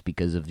Kraft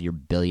because of your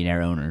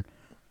billionaire owner.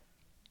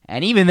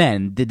 And even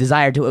then, the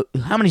desire to...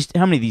 How many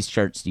of these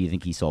shirts do you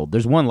think he sold?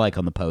 There's one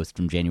on the post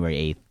from January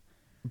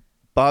 8th.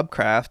 Bob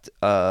Kraft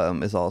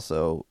is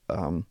also...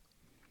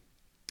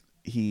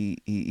 He's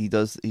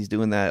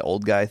doing that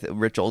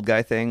rich old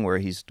guy thing where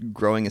he's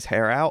growing his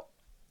hair out.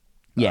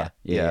 Yeah.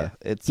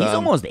 He's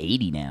almost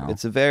 80 now.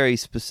 It's a very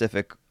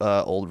specific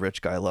old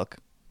rich guy look.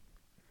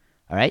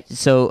 All right.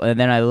 So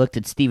then I looked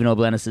at Stephen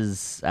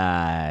O'Blennis's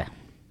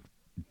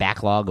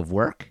backlog of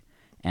work,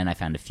 and I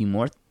found a few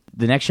more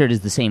the next shirt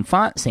is the same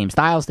font, same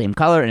style, same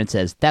color, and it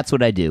says, "That's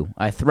what I do.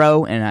 I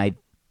throw and I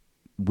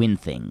win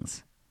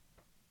things."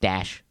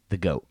 Dash the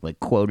GOAT, like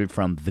quoted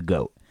from the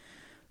GOAT.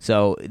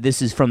 So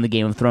this is from the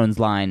Game of Thrones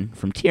line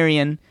from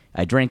Tyrion.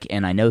 I drink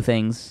and I know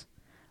things.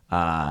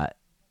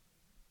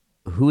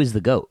 Who is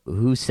the GOAT?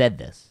 Who said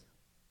this?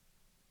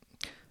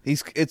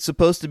 It's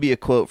supposed to be a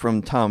quote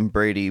from Tom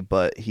Brady,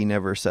 but he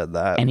never said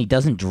that. And he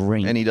doesn't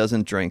drink. And he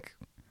doesn't drink.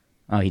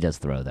 Oh, he does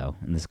throw, though.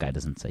 And this guy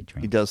doesn't say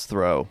drink. He does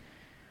throw.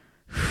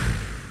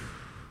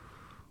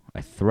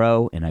 I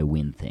throw and I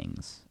win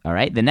things. All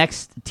right. The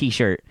next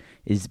T-shirt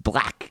is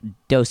black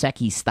Dos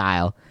Equis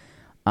style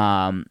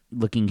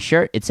looking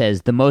shirt. It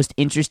says, "The most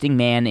interesting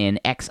man in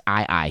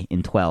XII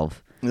in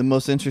 12. The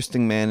most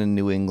interesting man in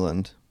New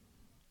England.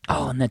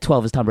 Oh, and that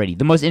 12 is Tom Brady.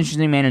 The most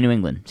interesting man in New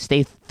England.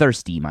 Stay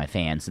thirsty, my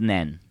fans. And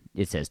then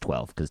it says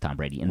 12 because Tom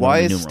Brady. And why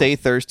the is numerals. Stay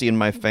Thirsty in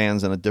my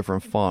fans in a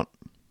different font?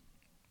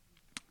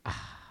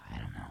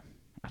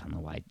 I don't know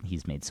why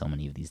he's made so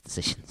many of these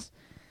decisions.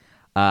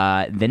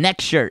 The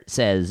next shirt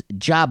says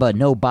Jabba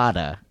no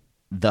Bada,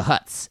 the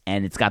Hutts,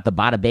 and it's got the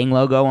Bada Bing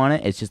logo on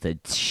it. It's just a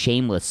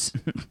shameless.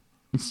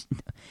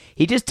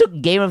 He just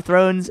took Game of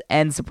Thrones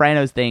and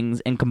Sopranos things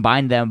and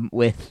combined them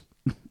with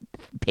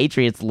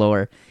Patriots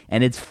lore,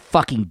 and it's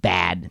fucking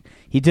bad.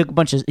 He took a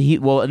bunch of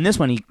in this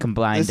one he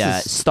combined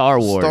Star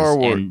Wars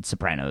and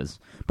Sopranos.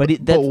 But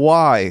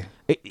why?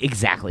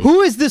 Exactly.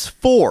 Who is this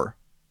for?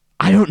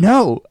 I don't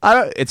know.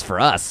 It's for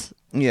us.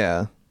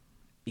 Yeah.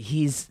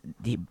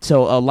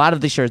 So a lot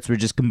of the shirts were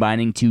just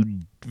combining two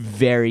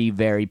very,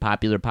 very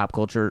popular pop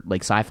culture,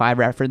 like sci-fi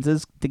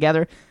references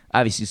together.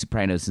 Obviously,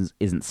 Sopranos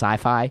isn't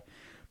sci-fi,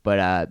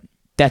 but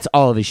that's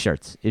all of his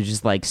shirts. It's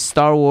just like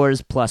Star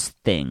Wars plus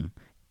thing,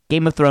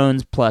 Game of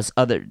Thrones plus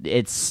other.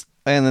 It's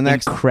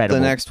incredible.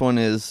 The next one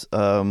is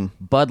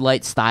Bud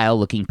Light style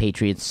looking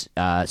Patriots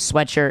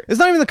sweatshirt. It's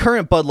not even the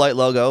current Bud Light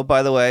logo,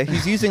 by the way.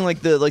 He's using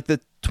like the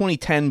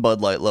 2010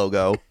 Bud Light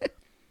logo.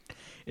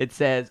 It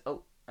says,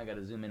 "Oh, I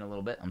gotta zoom in a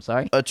little bit. I'm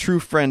sorry." A true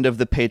friend of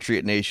the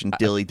Patriot Nation,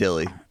 Dilly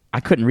Dilly. I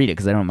couldn't read it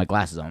because I don't have my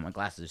glasses on. My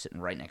glasses are sitting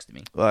right next to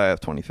me. Well, I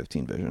have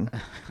 2015 vision.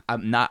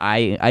 I'm not.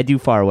 I do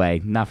far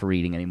away. Not for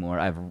reading anymore.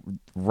 I've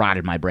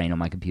rotted my brain on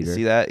my computer. You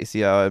see that? You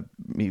see how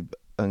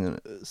I'm gonna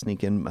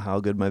sneak in how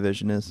good my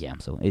vision is? Yeah.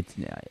 So it's.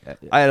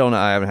 I don't know.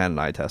 I haven't had an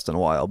eye test in a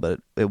while, but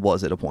it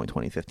was at a point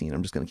 2015.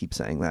 I'm just gonna keep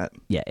saying that.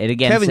 Yeah. It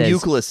again. Kevin says,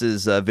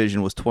 Youkilis's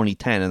vision was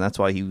 2010, and that's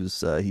why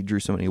he drew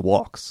so many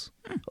walks,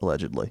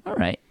 allegedly. All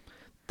right.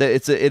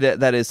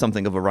 That is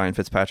something of a Ryan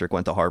Fitzpatrick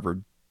went to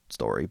Harvard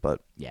story,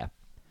 but yeah.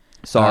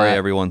 Sorry,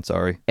 everyone.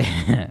 Sorry.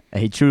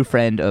 A true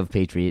friend of the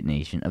Patriot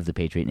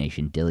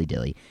Nation, Dilly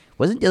Dilly.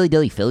 Wasn't Dilly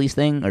Dilly Philly's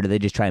thing, or did they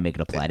just try and make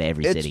it apply to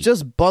every city? It's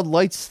just Bud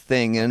Light's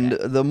thing, and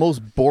the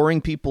most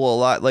boring people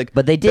alive. Like,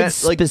 but they did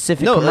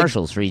specific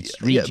commercials for each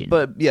region.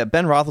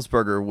 Ben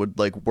Roethlisberger would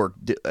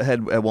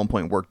had at one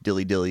point worked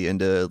Dilly Dilly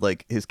into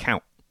like his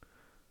count.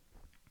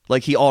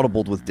 Like he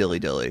audibled with Dilly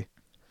Dilly.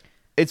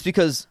 It's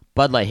because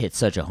Bud Light hit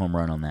such a home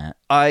run on that.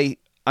 I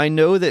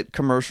know that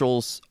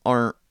commercials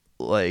aren't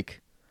like.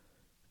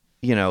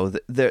 You know,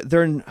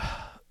 they're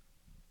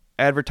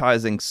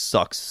advertising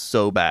sucks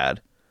so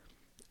bad,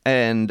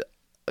 and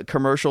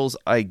commercials,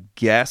 I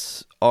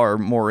guess, are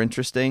more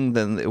interesting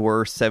than they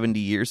were 70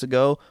 years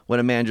ago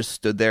when a man just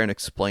stood there and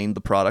explained the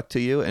product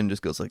to you and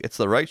just goes like, "It's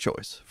the right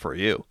choice for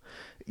you,"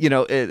 you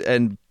know.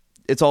 And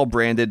it's all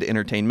branded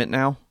entertainment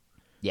now,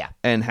 yeah,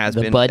 and has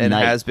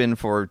been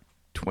for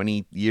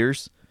 20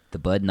 years. The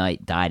Bud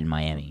Knight died in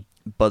Miami.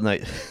 Bud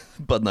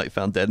Knight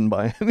found dead in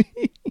Miami.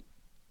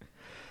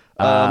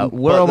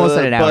 We're almost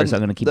at an hour, so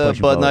I'm going to keep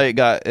pushing Bud forward.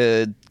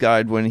 Knight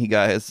died when he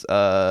got his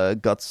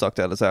guts sucked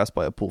out his ass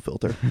by a pool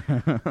filter.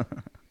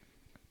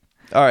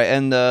 All right,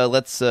 and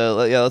let's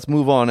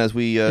move on as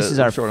we. This is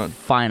our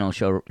final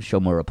show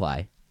more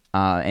reply,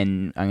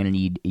 and I'm going to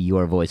need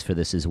your voice for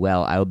this as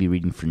well. I will be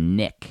reading for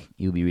Nick.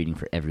 You'll be reading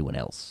for everyone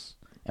else,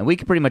 and we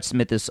could pretty much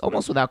submit this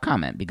almost without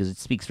comment because it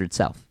speaks for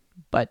itself,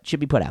 but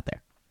should be put out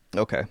there.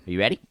 Okay, are you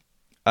ready?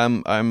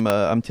 I'm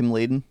Tim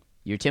Layden.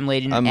 You're Tim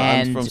Layden,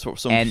 I'm from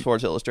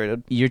Sports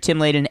Illustrated. You're Tim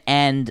Layden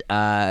and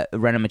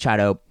Renan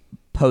Machado,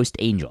 Post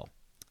Angel.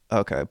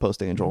 Okay,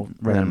 Post Angel,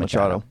 Renan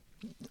Machado.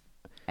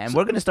 And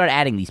we're going to start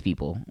adding these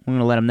people. We're going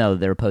to let them know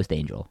they're a Post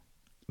Angel.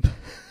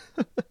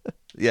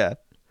 Yeah.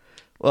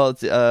 Well,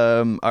 it's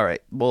all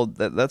right. Well,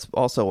 that's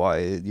also why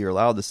you're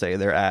allowed to say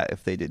they're at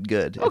if they did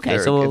good. Okay,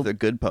 if they're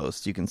good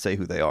posts, you can say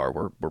who they are.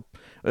 We're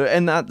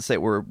and not to say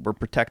we're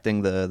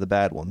protecting the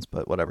bad ones,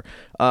 but whatever.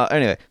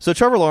 Anyway, so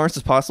Trevor Lawrence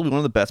is possibly one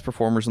of the best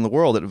performers in the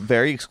world at a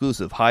very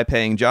exclusive,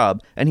 high-paying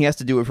job, and he has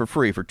to do it for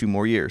free for 2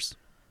 more years.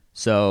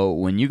 So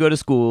when you go to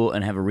school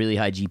and have a really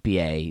high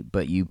GPA,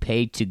 but you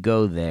pay to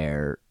go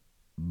there,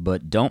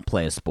 but don't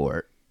play a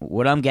sport,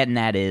 what I'm getting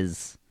at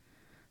is,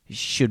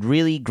 should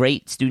really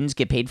great students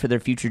get paid for their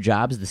future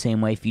jobs the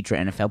same way future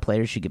NFL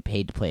players should get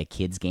paid to play a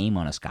kid's game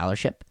on a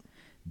scholarship?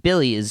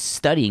 Billy is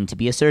studying to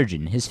be a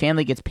surgeon. His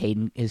family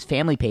paid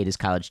his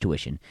college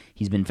tuition.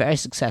 He's been very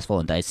successful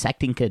in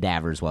dissecting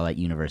cadavers while at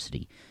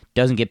university.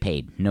 Doesn't get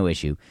paid, no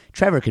issue.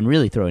 Trevor can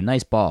really throw a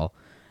nice ball.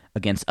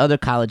 against other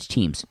college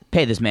teams.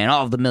 Pay this man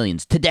all of the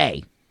millions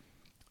today.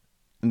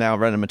 Now,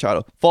 Renan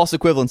Machado. False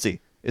equivalency.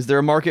 Is there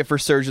a market for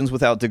surgeons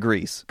without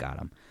degrees? Got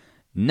him.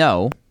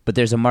 No, but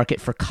there's a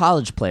market for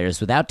college players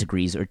without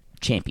degrees or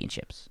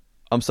championships.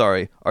 I'm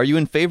sorry. Are you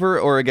in favor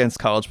or against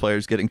college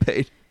players getting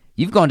paid?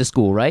 You've gone to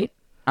school, right?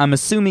 I'm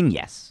assuming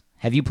yes.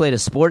 Have you played a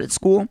sport at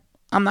school?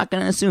 I'm not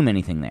going to assume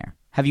anything there.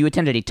 Have you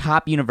attended a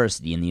top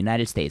university in the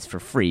United States for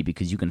free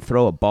because you can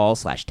throw a ball /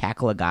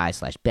 tackle a guy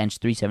 / bench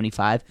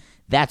 375?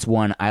 That's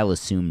one I'll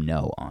assume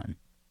no on.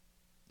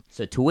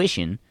 So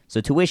tuition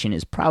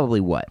is probably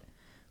what?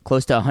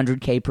 Close to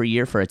 $100K per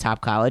year for a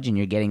top college, and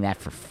you're getting that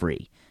for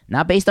free.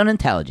 Not based on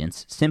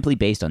intelligence, simply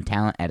based on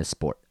talent at a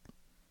sport.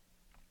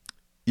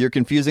 You're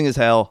confusing as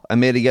hell. I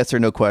made a yes or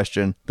no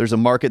question. There's a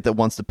market that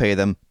wants to pay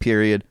them,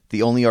 period.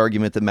 The only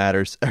argument that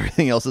matters.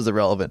 Everything else is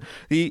irrelevant.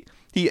 He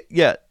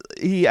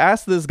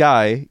asked this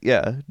guy,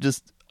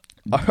 just,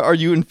 are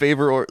you in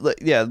favor or,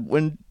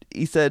 when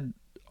he said,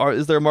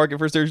 is there a market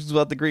for surgeons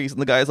without degrees?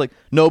 And the guy's like,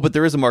 no, but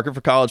there is a market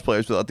for college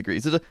players without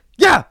degrees. It's like,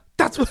 yeah,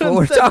 that's what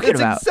we're talking about.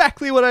 That's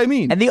exactly what I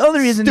mean. And the only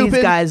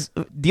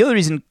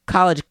reason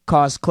college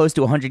costs close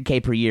to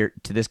 $100K per year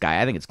to this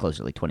guy, I think it's closer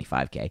to like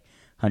 $25K,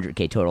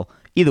 $100K total.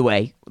 Either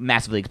way,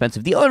 massively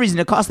expensive. The only reason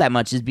it costs that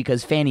much is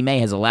because Fannie Mae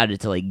has allowed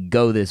it to like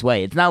go this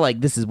way. It's not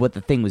like this is what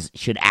the thing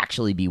should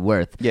actually be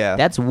worth. Yeah,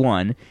 that's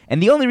one.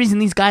 And the only reason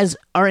these guys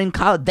are in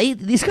college,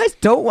 these guys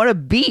don't want to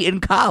be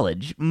in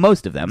college.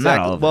 Most of them, exactly.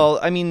 Not all of them. Well,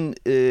 I mean,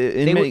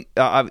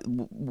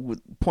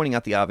 pointing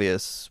out the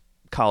obvious,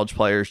 college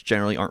players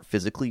generally aren't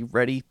physically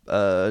ready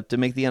to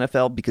make the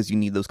NFL because you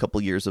need those couple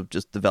years of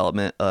just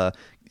development.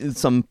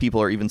 Some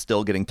people are even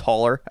still getting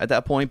taller at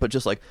that point, but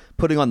just like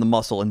putting on the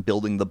muscle and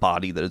building the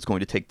body that it's going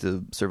to take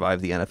to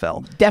survive the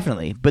NFL.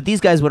 Definitely. But these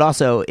guys would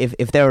also,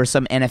 if there were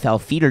some NFL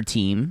feeder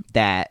team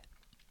that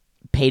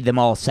paid them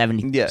all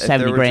 70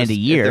 grand a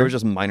year. If there were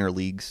just minor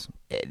leagues,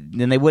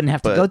 then they wouldn't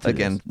have to go through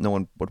again, this. No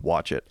one would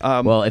watch it.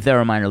 Well, if there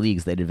were minor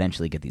leagues, they'd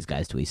eventually get these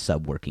guys to a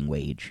sub-working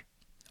wage.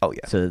 Oh,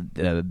 yeah. So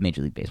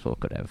Major League Baseball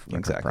could have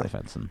exactly.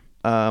 profits.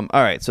 All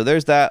right, so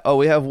there's that. Oh,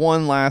 we have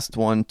one last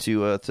one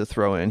to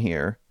throw in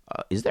here.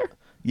 Is there?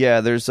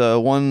 Yeah, there's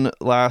one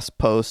last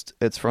post.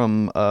 It's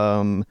from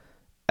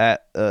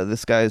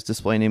this guy's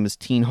display name is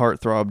Teen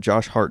Heartthrob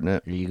Josh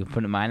Hartnett. Are you gonna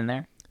put mine in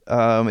there?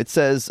 It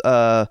says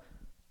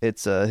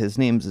it's his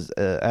name's is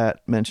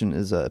mentioned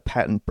is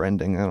Patent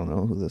Branding. I don't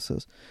know who this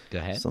is. Go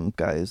ahead. Some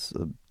guy's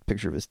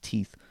picture of his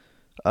teeth.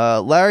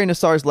 Larry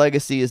Nassar's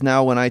legacy is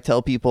now when I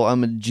tell people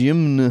I'm a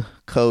gym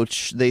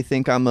coach, they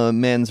think I'm a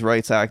men's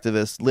rights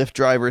activist. Lyft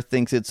driver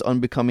thinks it's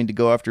unbecoming to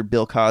go after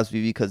Bill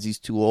Cosby because he's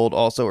too old.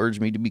 Also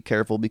urged me to be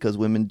careful because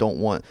women don't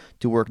want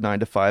to work 9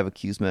 to 5,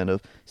 accuse men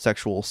of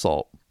sexual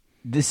assault.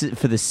 This is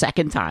for the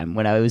second time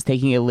when I was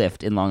taking a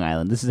Lyft in Long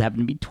Island. This has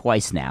happened to me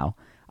twice now.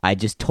 I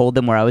just told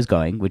them where I was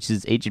going, which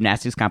is a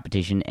gymnastics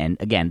competition. And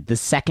again, the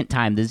second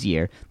time this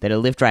year that a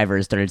Lyft driver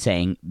has started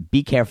saying,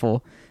 be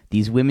careful.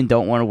 These women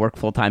don't want to work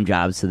full-time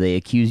jobs, so they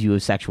accuse you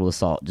of sexual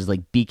assault. Just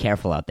like, be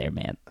careful out there,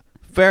 man.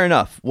 Fair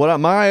enough.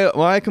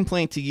 My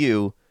complaint to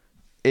you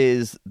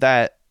is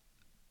that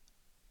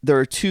there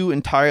are two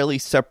entirely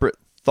separate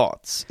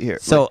thoughts here.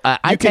 So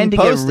I tend to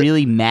get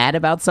really mad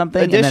about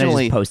something, and then I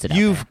just post it out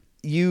there.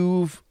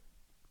 You've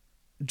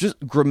just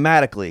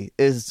grammatically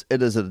it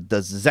is a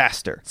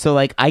disaster. So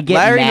like I get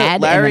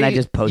mad and then I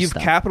just post You've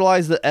stuff.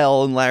 capitalized the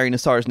L in Larry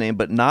Nassar's name,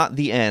 but not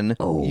the N.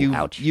 Oh,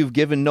 ouch. You've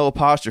given no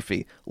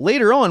apostrophe.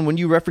 Later on, when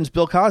you reference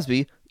Bill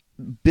Cosby,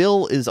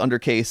 Bill is under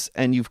case,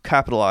 and you've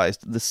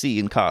capitalized the C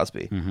in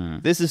Cosby. Mm-hmm.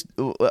 This is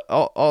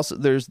also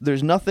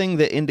there's nothing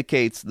that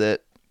indicates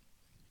that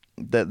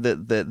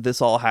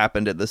this all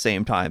happened at the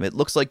same time. It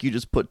looks like you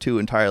just put two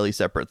entirely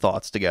separate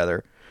thoughts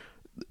together.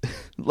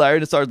 Larry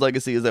Nassar's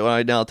legacy is that when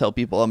I now tell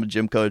people I'm a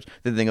gym coach,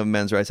 they think I'm a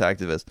men's rights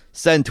activist.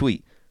 Send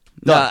tweet.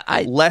 No,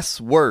 less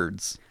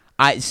words.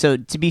 So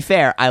to be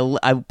fair,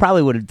 I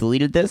probably would have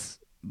deleted this,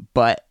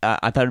 but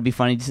I thought it'd be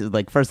funny to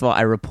like. First of all,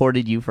 I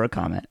reported you for a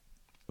comment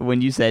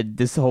when you said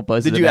this whole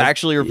post. Did you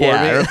actually report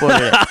me? I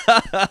reported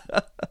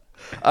it.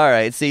 All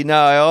right. See,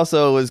 now I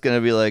also was going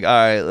to be like, all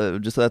right,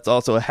 just that's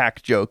also a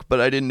hack joke,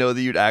 but I didn't know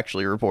that you'd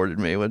actually reported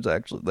me, which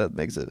actually that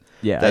makes it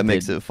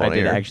makes it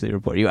funnier. I did actually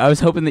report you. I was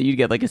hoping that you'd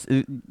get like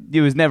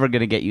it was never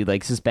going to get you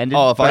like suspended.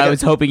 Oh, I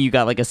was hoping you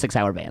got like a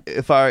 6-hour ban.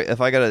 If I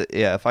got a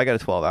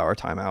 12-hour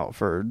timeout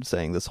for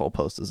saying this whole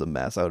post is a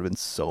mess, I would have been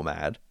so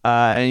mad.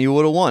 And you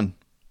would have won.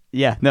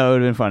 Yeah, no, it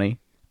would have been funny.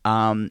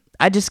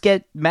 I just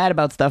get mad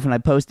about stuff and I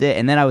post it,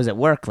 and then I was at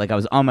work, like I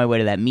was on my way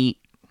to that meet,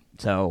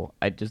 so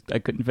I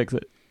couldn't fix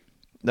it.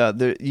 No,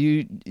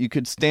 you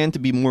could stand to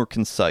be more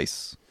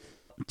concise.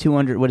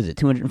 200, what is it,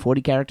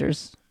 240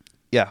 characters?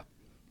 Yeah.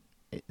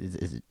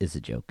 It's a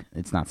joke.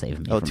 It's not saving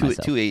me from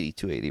myself.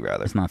 280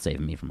 rather. It's not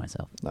saving me from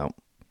myself. No. All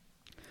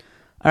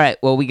right,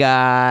 well, we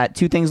got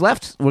 2 things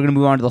left. We're going to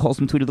move on to the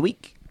wholesome tweet of the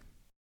week.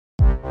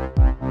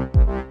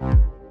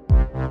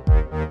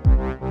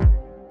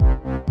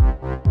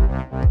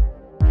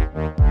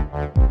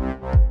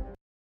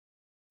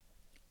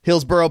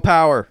 Hillsborough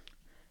Power.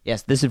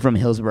 Yes, this is from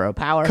Hillsborough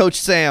Power. Coach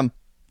Sam.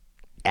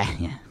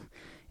 Yeah.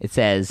 It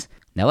says,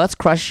 now let's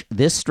crush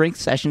this strength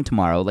session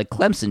tomorrow like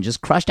Clemson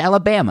just crushed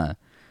Alabama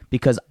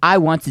because I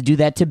want to do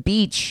that to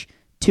Beach.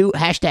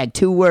 Hashtag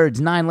 2 words,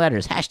 9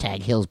 letters.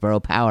 Hashtag Hillsboro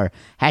Power.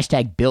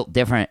 Hashtag built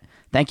different.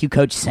 Thank you,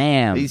 Coach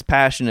Sam. He's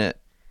passionate.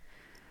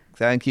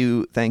 Thank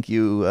you,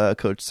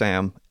 Coach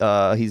Sam.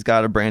 He's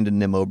got a Brandon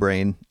Nimmo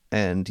brain,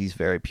 and he's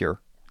very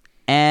pure.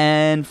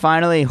 And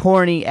finally,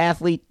 Horny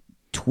Athlete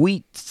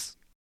tweets.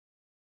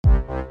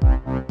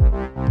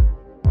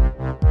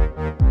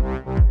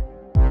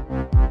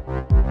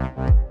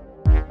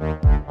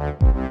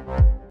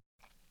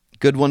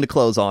 Good one to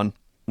close on.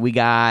 We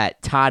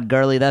got Todd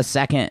Gurley the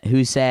second,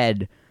 who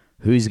said,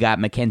 who's got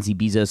Mackenzie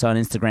Bezos on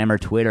Instagram or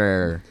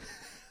Twitter?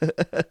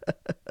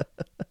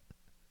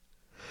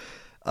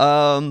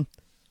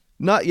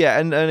 Not yeah,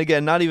 and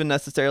again, not even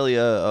necessarily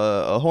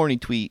a horny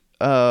tweet,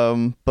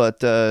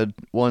 but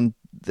one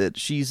that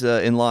she's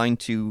in line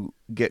to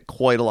get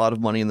quite a lot of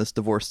money in this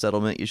divorce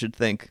settlement, you should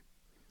think.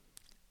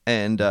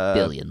 And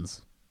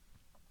Billions.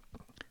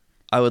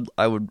 I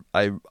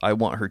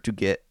want her to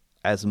get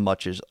as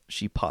much as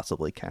she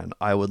possibly can.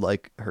 I would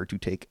like her to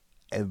take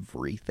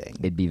everything.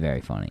 It'd be very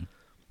funny.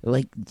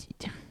 Like,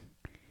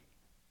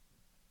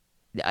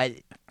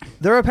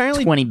 there are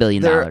apparently $20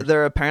 billion.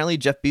 There are apparently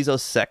Jeff Bezos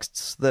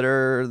sexts that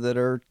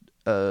are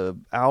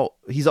out.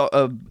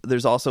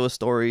 There's also a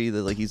story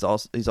that like he's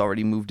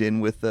already moved in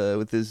with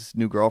his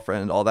new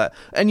girlfriend and all that.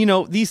 And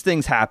these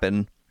things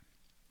happen,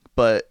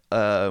 but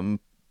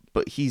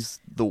he's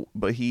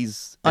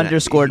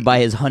underscored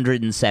by his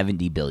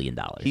 $170 billion.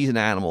 He's an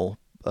animal.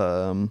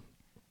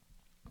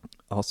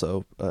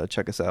 Also,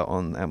 check us out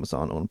on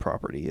Amazon owned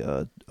property,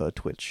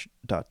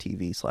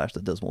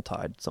 twitch.tv/The Dismal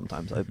Tide.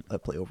 Sometimes I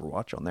play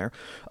Overwatch on there.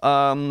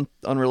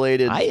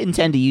 Unrelated. I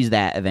intend to use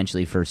that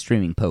eventually for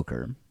streaming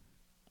poker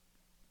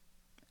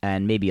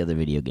and maybe other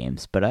video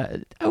games, but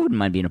I wouldn't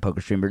mind being a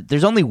poker streamer.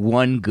 There's only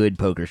one good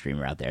poker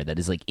streamer out there that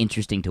is like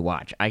interesting to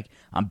watch.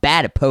 I'm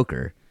bad at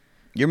poker.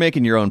 You're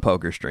making your own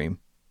poker stream.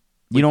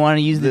 You don't want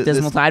to use the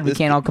Dismal Tide? We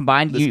can't all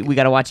combine? We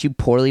got to watch you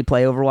poorly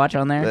play Overwatch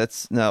on there?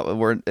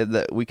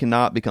 We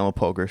cannot become a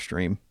poker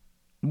stream.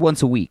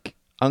 Once a week.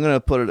 I'm gonna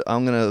put it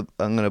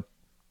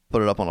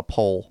up on a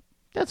poll.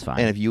 That's fine.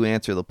 And if you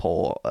answer the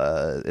poll,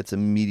 it's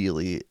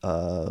immediately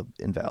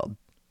invalid.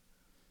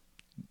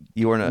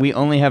 You are not. We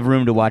only have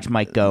room to watch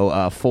Mike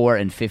go 4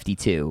 and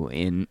 52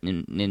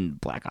 in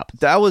Black Ops.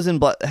 That was in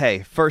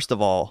Hey, first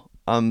of all,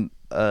 I'm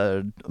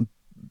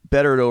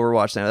better at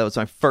Overwatch now. That was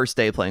my first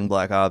day playing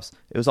Black Ops.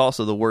 It was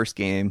also the worst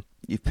game.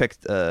 You've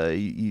picked.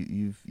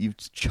 You've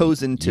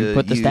chosen to you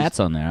put the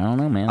stats on there. I don't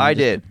know, man. I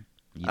did.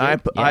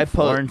 I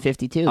 4 and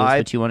 52. That's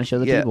what you want to show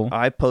the people.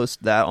 I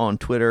post that on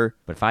Twitter.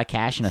 But if I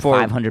cash in a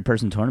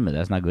 500-person tournament,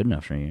 that's not good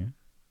enough for you.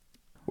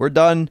 We're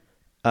done.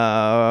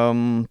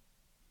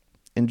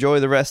 Enjoy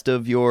the rest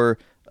of your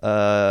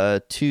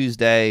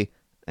Tuesday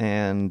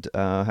and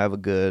have a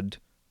good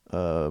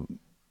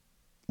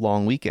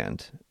long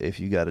weekend if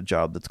you got a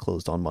job that's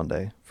closed on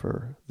Monday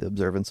for the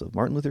observance of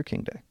Martin Luther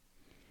King Day.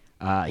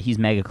 He's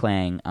Mega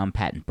Clang. I'm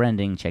Patton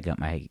Brending. Check out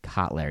my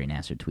hot Larry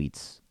Nassar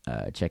tweets.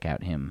 Check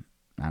out him.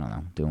 I don't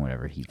know, doing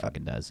whatever he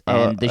fucking does.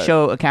 And the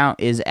show account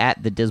is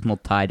at the Dismal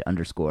Tide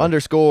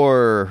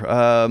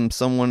 _.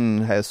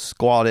 Someone has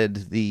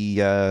squatted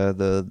the at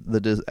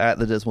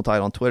the Dismal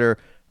Tide on Twitter.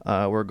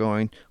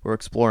 We're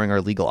exploring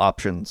our legal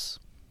options.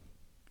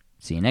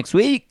 See you next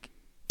week.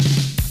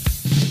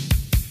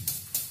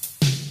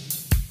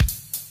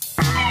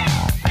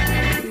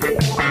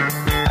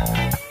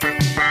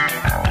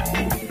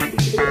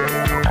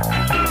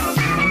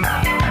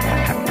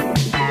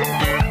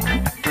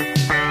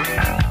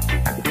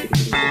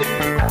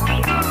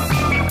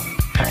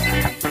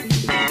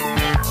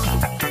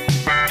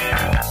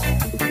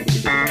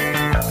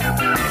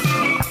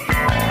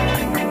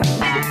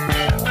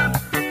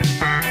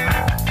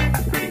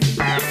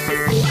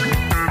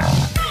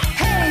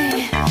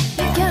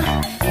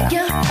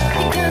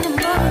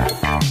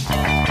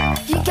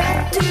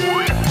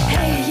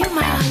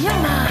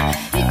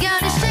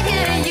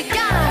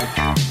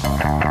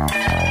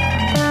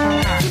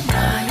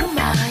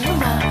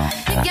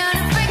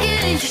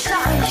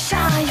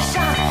 You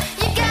shy.